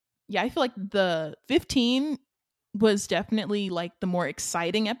feel like the 15 was definitely like the more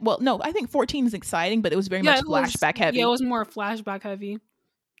exciting I think 14 is exciting, but it was very much flashback heavy. Yeah, it was more flashback heavy.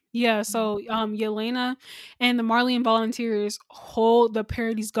 Yeah, so Yelena and the Marleyan volunteers hold the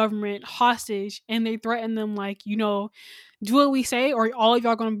Paradis government hostage, and they threaten them like, do what we say or all of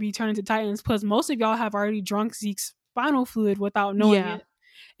y'all gonna be turned into Titans, because most of y'all have already drunk Zeke's spinal fluid without knowing it.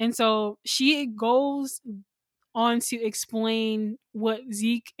 And so she goes on to explain what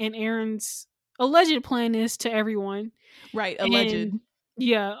Zeke and Eren's alleged plan is to everyone. Right, alleged.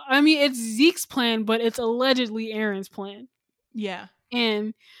 Yeah, I mean, it's Zeke's plan, but it's allegedly Eren's plan. Yeah.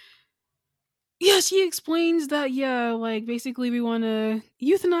 And she explains that, like, basically we want to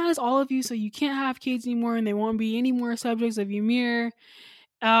euthanize all of you so you can't have kids anymore, and there won't be any more subjects of Ymir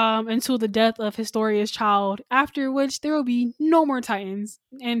until the death of Historia's child, after which there will be no more Titans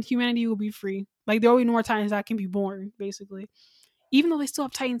and humanity will be free. Like there will be no more Titans that can be born, basically. Even though they still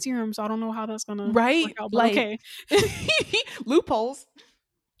have Titan serum, so I don't know how that's gonna work out. But like okay. loopholes.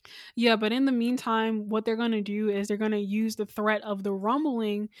 Yeah, but in the meantime, what they're gonna do is they're gonna use the threat of the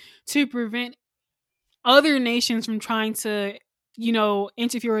rumbling to prevent other nations from trying to,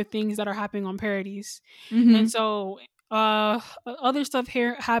 interfere with things that are happening on Paradise. And so other stuff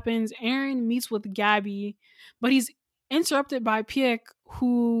here happens. Eren meets with Gabby, but he's interrupted by Piek,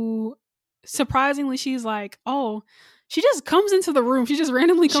 who surprisingly she's like, oh, she just comes into the room. She just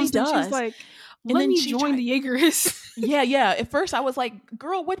randomly comes in. She's like, let me join the Jaegerists. Yeah. At first I was like,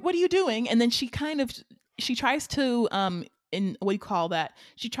 girl, what are you doing? And then she tries to in what do you call that?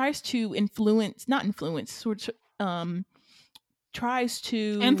 She tries to tries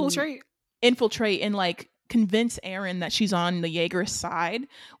to infiltrate and like convince Eren that she's on the Jaeger side,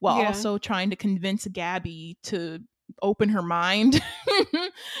 while also trying to convince Gabby to open her mind.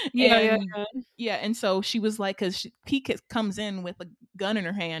 And so she was like, because Piek comes in with a gun in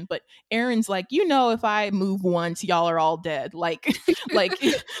her hand, but Eren's like, if I move once, y'all are all dead. Like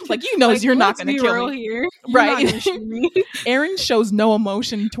you're not gonna kill me here, right? Eren shows no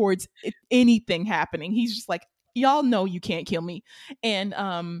emotion towards anything happening. He's just like, y'all know you can't kill me. And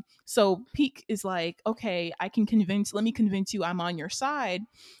so Piek is like, okay, let me convince you I'm on your side.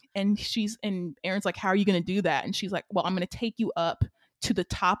 And Eren's like, how are you going to do that? And she's like, well, I'm going to take you up to the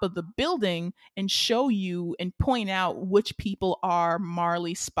top of the building and show you and point out which people are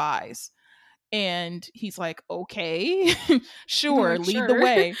Marley's spies. And he's like, okay, sure, lead the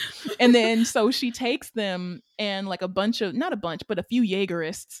way. And then so she takes them and like not a bunch, but a few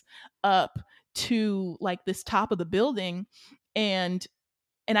Jaegerists up to like this top of the building. And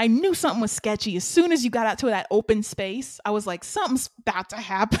I knew something was sketchy as soon as you got out to that open space. I was like, something's about to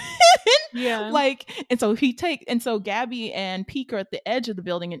happen. Yeah. And so Gabby and Piek are at the edge of the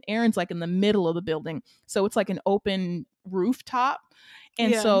building, and Eren's like in the middle of the building. So it's like an open rooftop.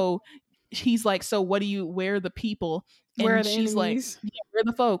 And so he's like, so where are the people? And where are the she's enemies? like, yeah, where are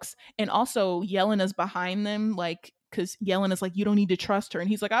the folks? And also Yelena's behind them, like, because Yelena's like, you don't need to trust her. And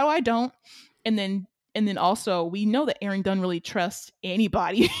he's like, oh, I don't. And then also we know that Eren doesn't really trust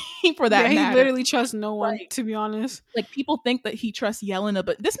anybody for that matter. He literally trusts no one, to be honest. Like people think that he trusts Yelena,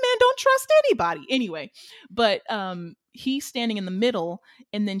 but this man don't trust anybody anyway. But he's standing in the middle,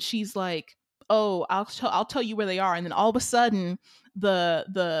 and then she's like, oh, I'll tell you where they are. And then all of a sudden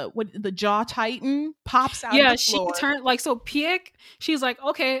the Jaw Titan pops out of the floor. She turned so Piek, she's like,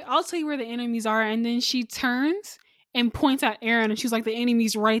 okay, I'll tell you where the enemies are. And then she turns and points at Eren, and she's like, the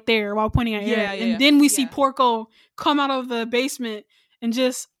enemy's right there, while pointing at Eren. And then we see Porco come out of the basement and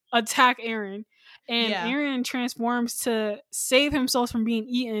just attack Eren. And Eren transforms to save himself from being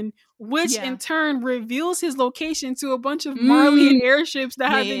eaten, which in turn reveals his location to a bunch of Marleyan airships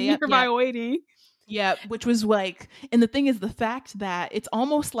that have been nearby waiting. Yeah, which was like, and the thing is the fact that it's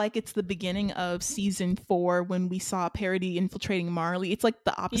almost like it's the beginning of season 4 when we saw Parody infiltrating Marley. It's like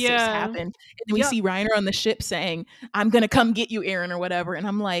the opposites happen. And then we see Reiner on the ship saying, I'm going to come get you, Eren, or whatever. And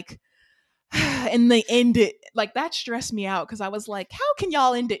I'm like, and they end it. Like, that stressed me out because I was like, how can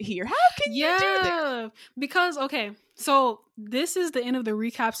y'all end it here? How can you do this? Because, okay, so this is the end of the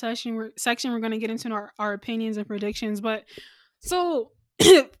recap section. We're going to get into our opinions and predictions. But so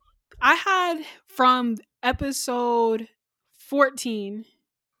I had from episode 13.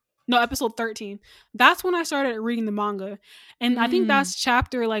 That's when I started reading the manga. And I think that's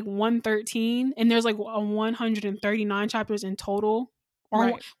chapter like 113. And there's like 139 chapters in total.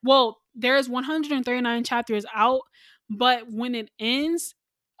 Well, there's 139 chapters out, but when it ends,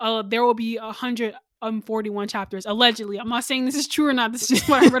 there will be 141 chapters, allegedly. I'm not saying this is true or not. This is just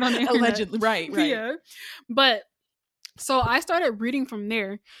what I read on the internet. Allegedly, right. Yeah. But so I started reading from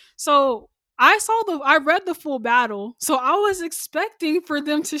there. So I read the full battle. So I was expecting for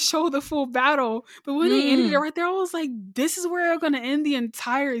them to show the full battle. But when they ended it right there, I was like, this is where they're going to end the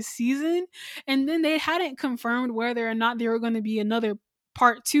entire season. And then they hadn't confirmed whether or not there were going to be another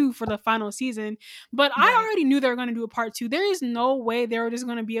part 2 for the final season. But I already knew they were going to do a part 2. There is no way they were just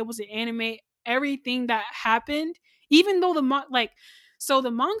going to be able to animate everything that happened, even though the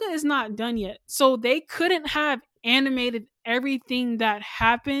manga is not done yet. So they couldn't have animated everything that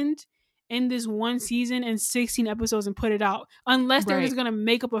happened in this one season in 16 episodes and put it out, unless they're just gonna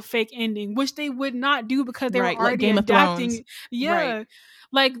make up a fake ending, which they would not do because they were already like Game adapting.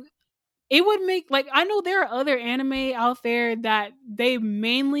 Like it would make, like, I know there are other anime out there that they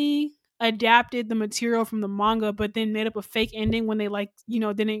mainly adapted the material from the manga but then made up a fake ending when they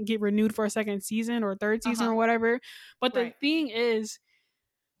didn't get renewed for a second season or third season or whatever. But the thing is,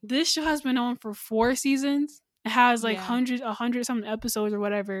 this show has been on for 4 seasons. It has like 100 something episodes or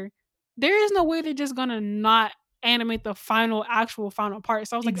whatever. there is no way they're just gonna not animate the actual final part.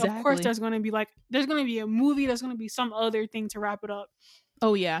 So I was like, of course Exactly. there's gonna be a movie, there's gonna be some other thing to wrap it up.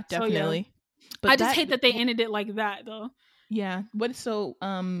 Oh yeah, So yeah. definitely. I But just hate that they ended it like that though. yeah, what so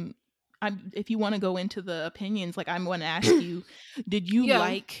if you want to go into the opinions, like I'm going to ask you, did you Yeah.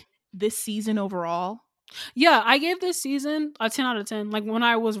 like this season overall? Yeah, I gave this season a 10 out of 10. Like when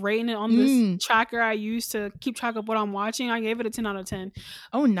I was rating it on this tracker I used to keep track of what I'm watching, I gave it a 10 out of 10.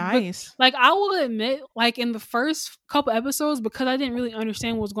 Oh, But nice. like I will admit, like in the first couple episodes, because I didn't really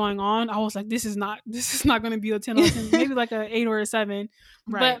understand what's going on, I was like, this is not gonna be a 10 out of 10, maybe like a 8 or a 7.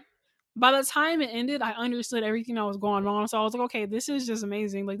 Right. But by the time it ended, I understood everything that was going on. So I was like, okay, this is just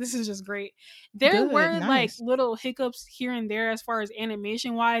amazing. Like, this is just great. There Good. were like Nice. little hiccups here and there as far as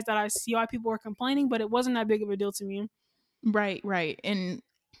animation wise that I see why people were complaining, but it wasn't that big of a deal to me. Right, right. And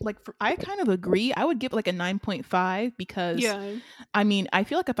like I kind of agree. I would give like a 9.5 because Yeah. I mean, I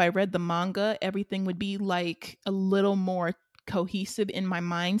feel like if I read the manga, everything would be like a little more cohesive in my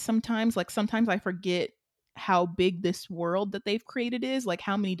mind sometimes. Like sometimes I forget how big this world that they've created is, like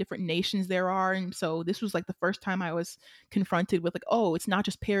how many different nations there are. And so this was like the first time I was confronted with like, oh, it's not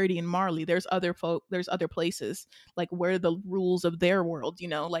just Parody and Marley. There's other folk, there's other places. Like where are the rules of their world, you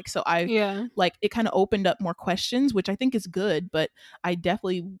know? Like so I Yeah. like it kind of opened up more questions, which I think is good, but I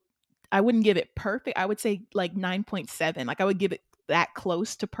wouldn't give it perfect. I would say like 9.7. Like I would give it that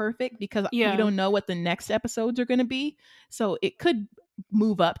close to perfect because we Yeah. don't know what the next episodes are going to be. So it could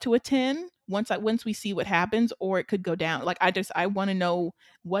move up to a 10 once we see what happens, or it could go down. Like I want to know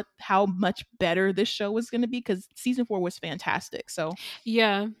how much better this show is going to be because season 4 was fantastic. So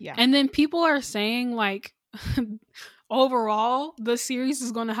Yeah. yeah. And then people are saying like overall the series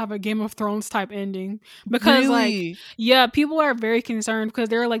is going to have a Game of Thrones type ending because like Really? yeah, people are very concerned because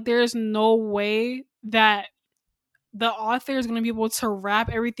they're like there's no way that the author is going to be able to wrap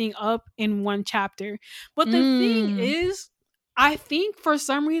everything up in one chapter. But the thing is, I think for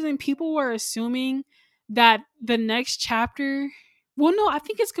some reason people were assuming that the next chapter, well no, I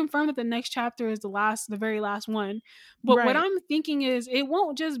think it's confirmed that the next chapter is the very last one. But what Right. I'm thinking is it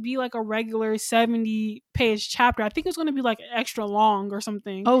won't just be like a regular 70-page chapter. I think it's going to be like extra long or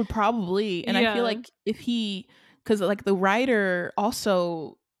something. Oh, probably. And I feel Yeah. like because like the writer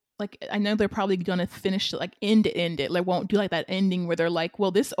also, like I know they're probably gonna finish like end it. Like won't do like that ending where they're like, well,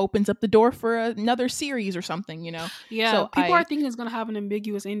 this opens up the door for another series or something, you know? Yeah, So people are thinking it's going to have an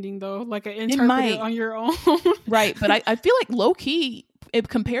ambiguous ending though, like an it interpret it might, on your own. right? But I feel like low key, if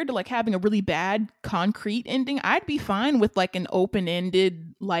compared to like having a really bad concrete ending, I'd be fine with like an open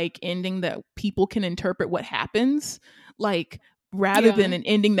ended like ending that people can interpret what happens. Like rather Yeah. than an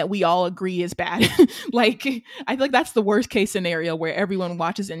ending that we all agree is bad. Like I feel like that's the worst case scenario where everyone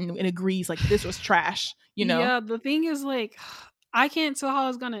watches and agrees like this was trash, you know? Yeah, the thing is like I can't tell how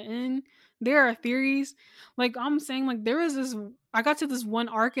it's gonna end. There are theories. Like I'm saying, like there is this I got to this one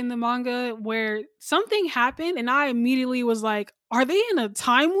arc in the manga where something happened and I immediately was like, are they in a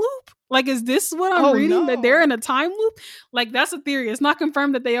time loop? Like, is this what I'm Oh reading? That they're no. in a time loop? Like, that's a theory. It's not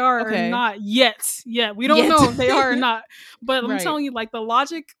confirmed that they are or Okay. not yet. Yeah, we don't Yet. know if they are or not. But I'm Right. telling you, like the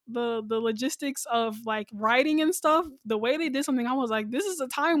logic, the logistics of like writing and stuff, the way they did something, I was like, this is a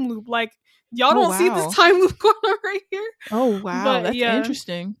time loop. Like, y'all Oh don't see this wow. time loop going on right here. Oh wow, But that's yeah,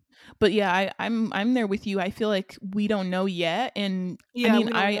 interesting. But yeah, I'm there with you. I feel like we don't know yet, and I yeah, mean,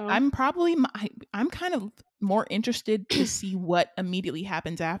 we don't know. I'm kind of more interested to see what immediately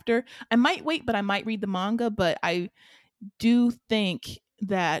happens after. I might wait, but I might read the manga. But I do think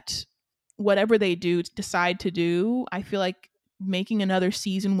that whatever they decide to do, I feel like making another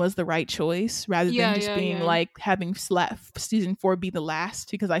season was the right choice rather than Yeah, just yeah, being yeah. like having season 4 be the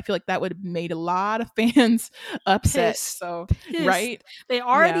last, because I feel like that would have made a lot of fans upset. Pissed. So Pissed. right, They yeah.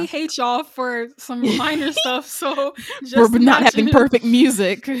 already hate y'all for some minor stuff, so For just not having imagine. perfect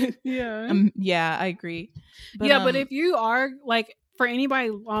music. Yeah. Yeah, I agree. But Yeah, but if you are like for anybody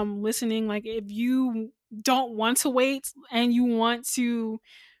listening, like if you don't want to wait and you want to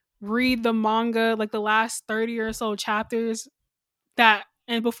read the manga like the last 30 or so chapters that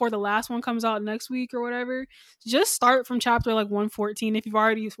and before the last one comes out next week or whatever, just start from chapter like 114 if you've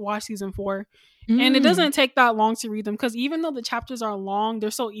already watched season 4. And it doesn't take that long to read them because even though the chapters are long, they're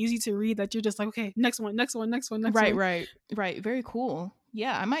so easy to read that you're just like, okay, next one, next one, next one, next right, one. right. Very cool.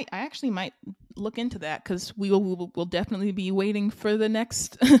 Yeah, I actually might look into that because we'll definitely be waiting for the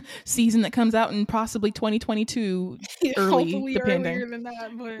next season that comes out in possibly 2022 early, Hopefully depending. earlier than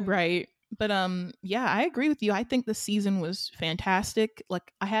that, but Right. But yeah, I agree with you. I think the season was fantastic.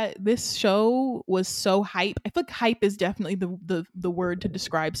 Like this show was so hype. I feel like hype is definitely the word to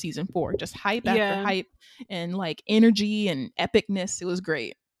describe season 4. Just hype after yeah. hype and like energy and epicness. It was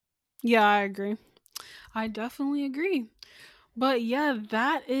great. Yeah, I agree. I definitely agree. But yeah,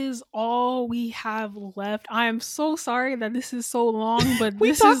 that is all we have left. I am so sorry that this is so long, but We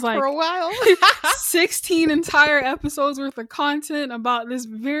this is talked for like a while. 16 entire episodes worth of content about this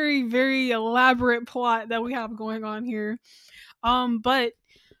very, very elaborate plot that we have going on here. But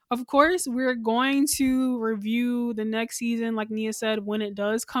of course, we're going to review the next season, like Nia said, when it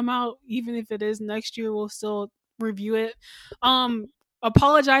does come out. Even if it is next year, we'll still review it. Um,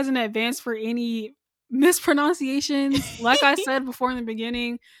 Apologize in advance for any mispronunciations. Like I said before in the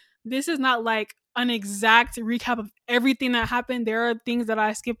beginning, this is not like an exact recap of everything that happened. There are things that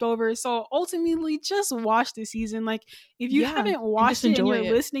I skipped over. So ultimately, just watch the season. Like, if you Yeah, haven't and just watched it and enjoy you're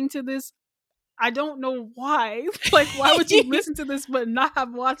it. listening to this, I don't know why. Like, why would you listen to this but not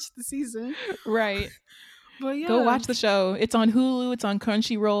have watched the season? Right. But Go yeah. watch the show. It's on Hulu, it's on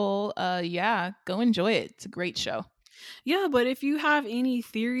Crunchyroll. Yeah, go enjoy it. It's a great show. Yeah, but if you have any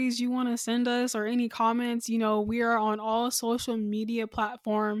theories you want to send us or any comments, we are on all social media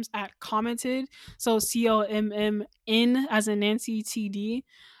platforms at Commented. So COMMN as in Nancy TD.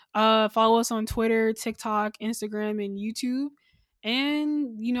 Follow us on Twitter, TikTok, Instagram, and YouTube.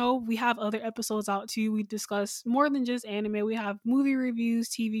 And we have other episodes out too. We discuss more than just anime. We have movie reviews,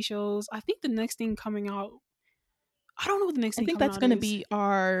 TV shows. I think the next thing coming out, I don't know what the next I thing think coming that's out going to is. be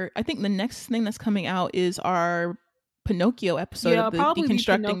I think the next thing that's coming out is our Pinocchio episode Yeah, of it'll the probably be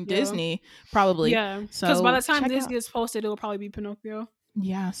Deconstructing Pinocchio. Disney, probably. Yeah, because by So the time check this out, gets posted, it'll probably be Pinocchio.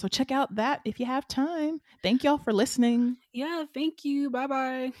 yeah, so check out that if you have time. Thank y'all for listening. Yeah, thank you. Bye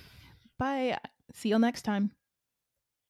bye. Bye. See you next time.